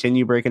week to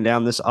continue breaking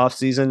down this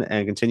offseason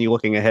and continue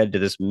looking ahead to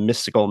this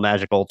mystical,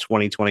 magical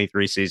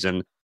 2023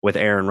 season with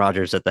Aaron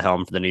Rodgers at the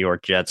helm for the New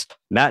York Jets.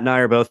 Matt and I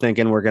are both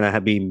thinking we're going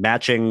to be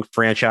matching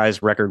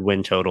franchise record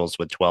win totals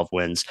with 12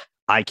 wins.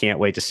 I can't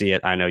wait to see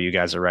it. I know you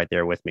guys are right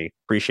there with me.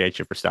 Appreciate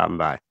you for stopping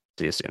by.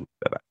 See you soon.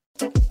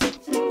 Bye-bye.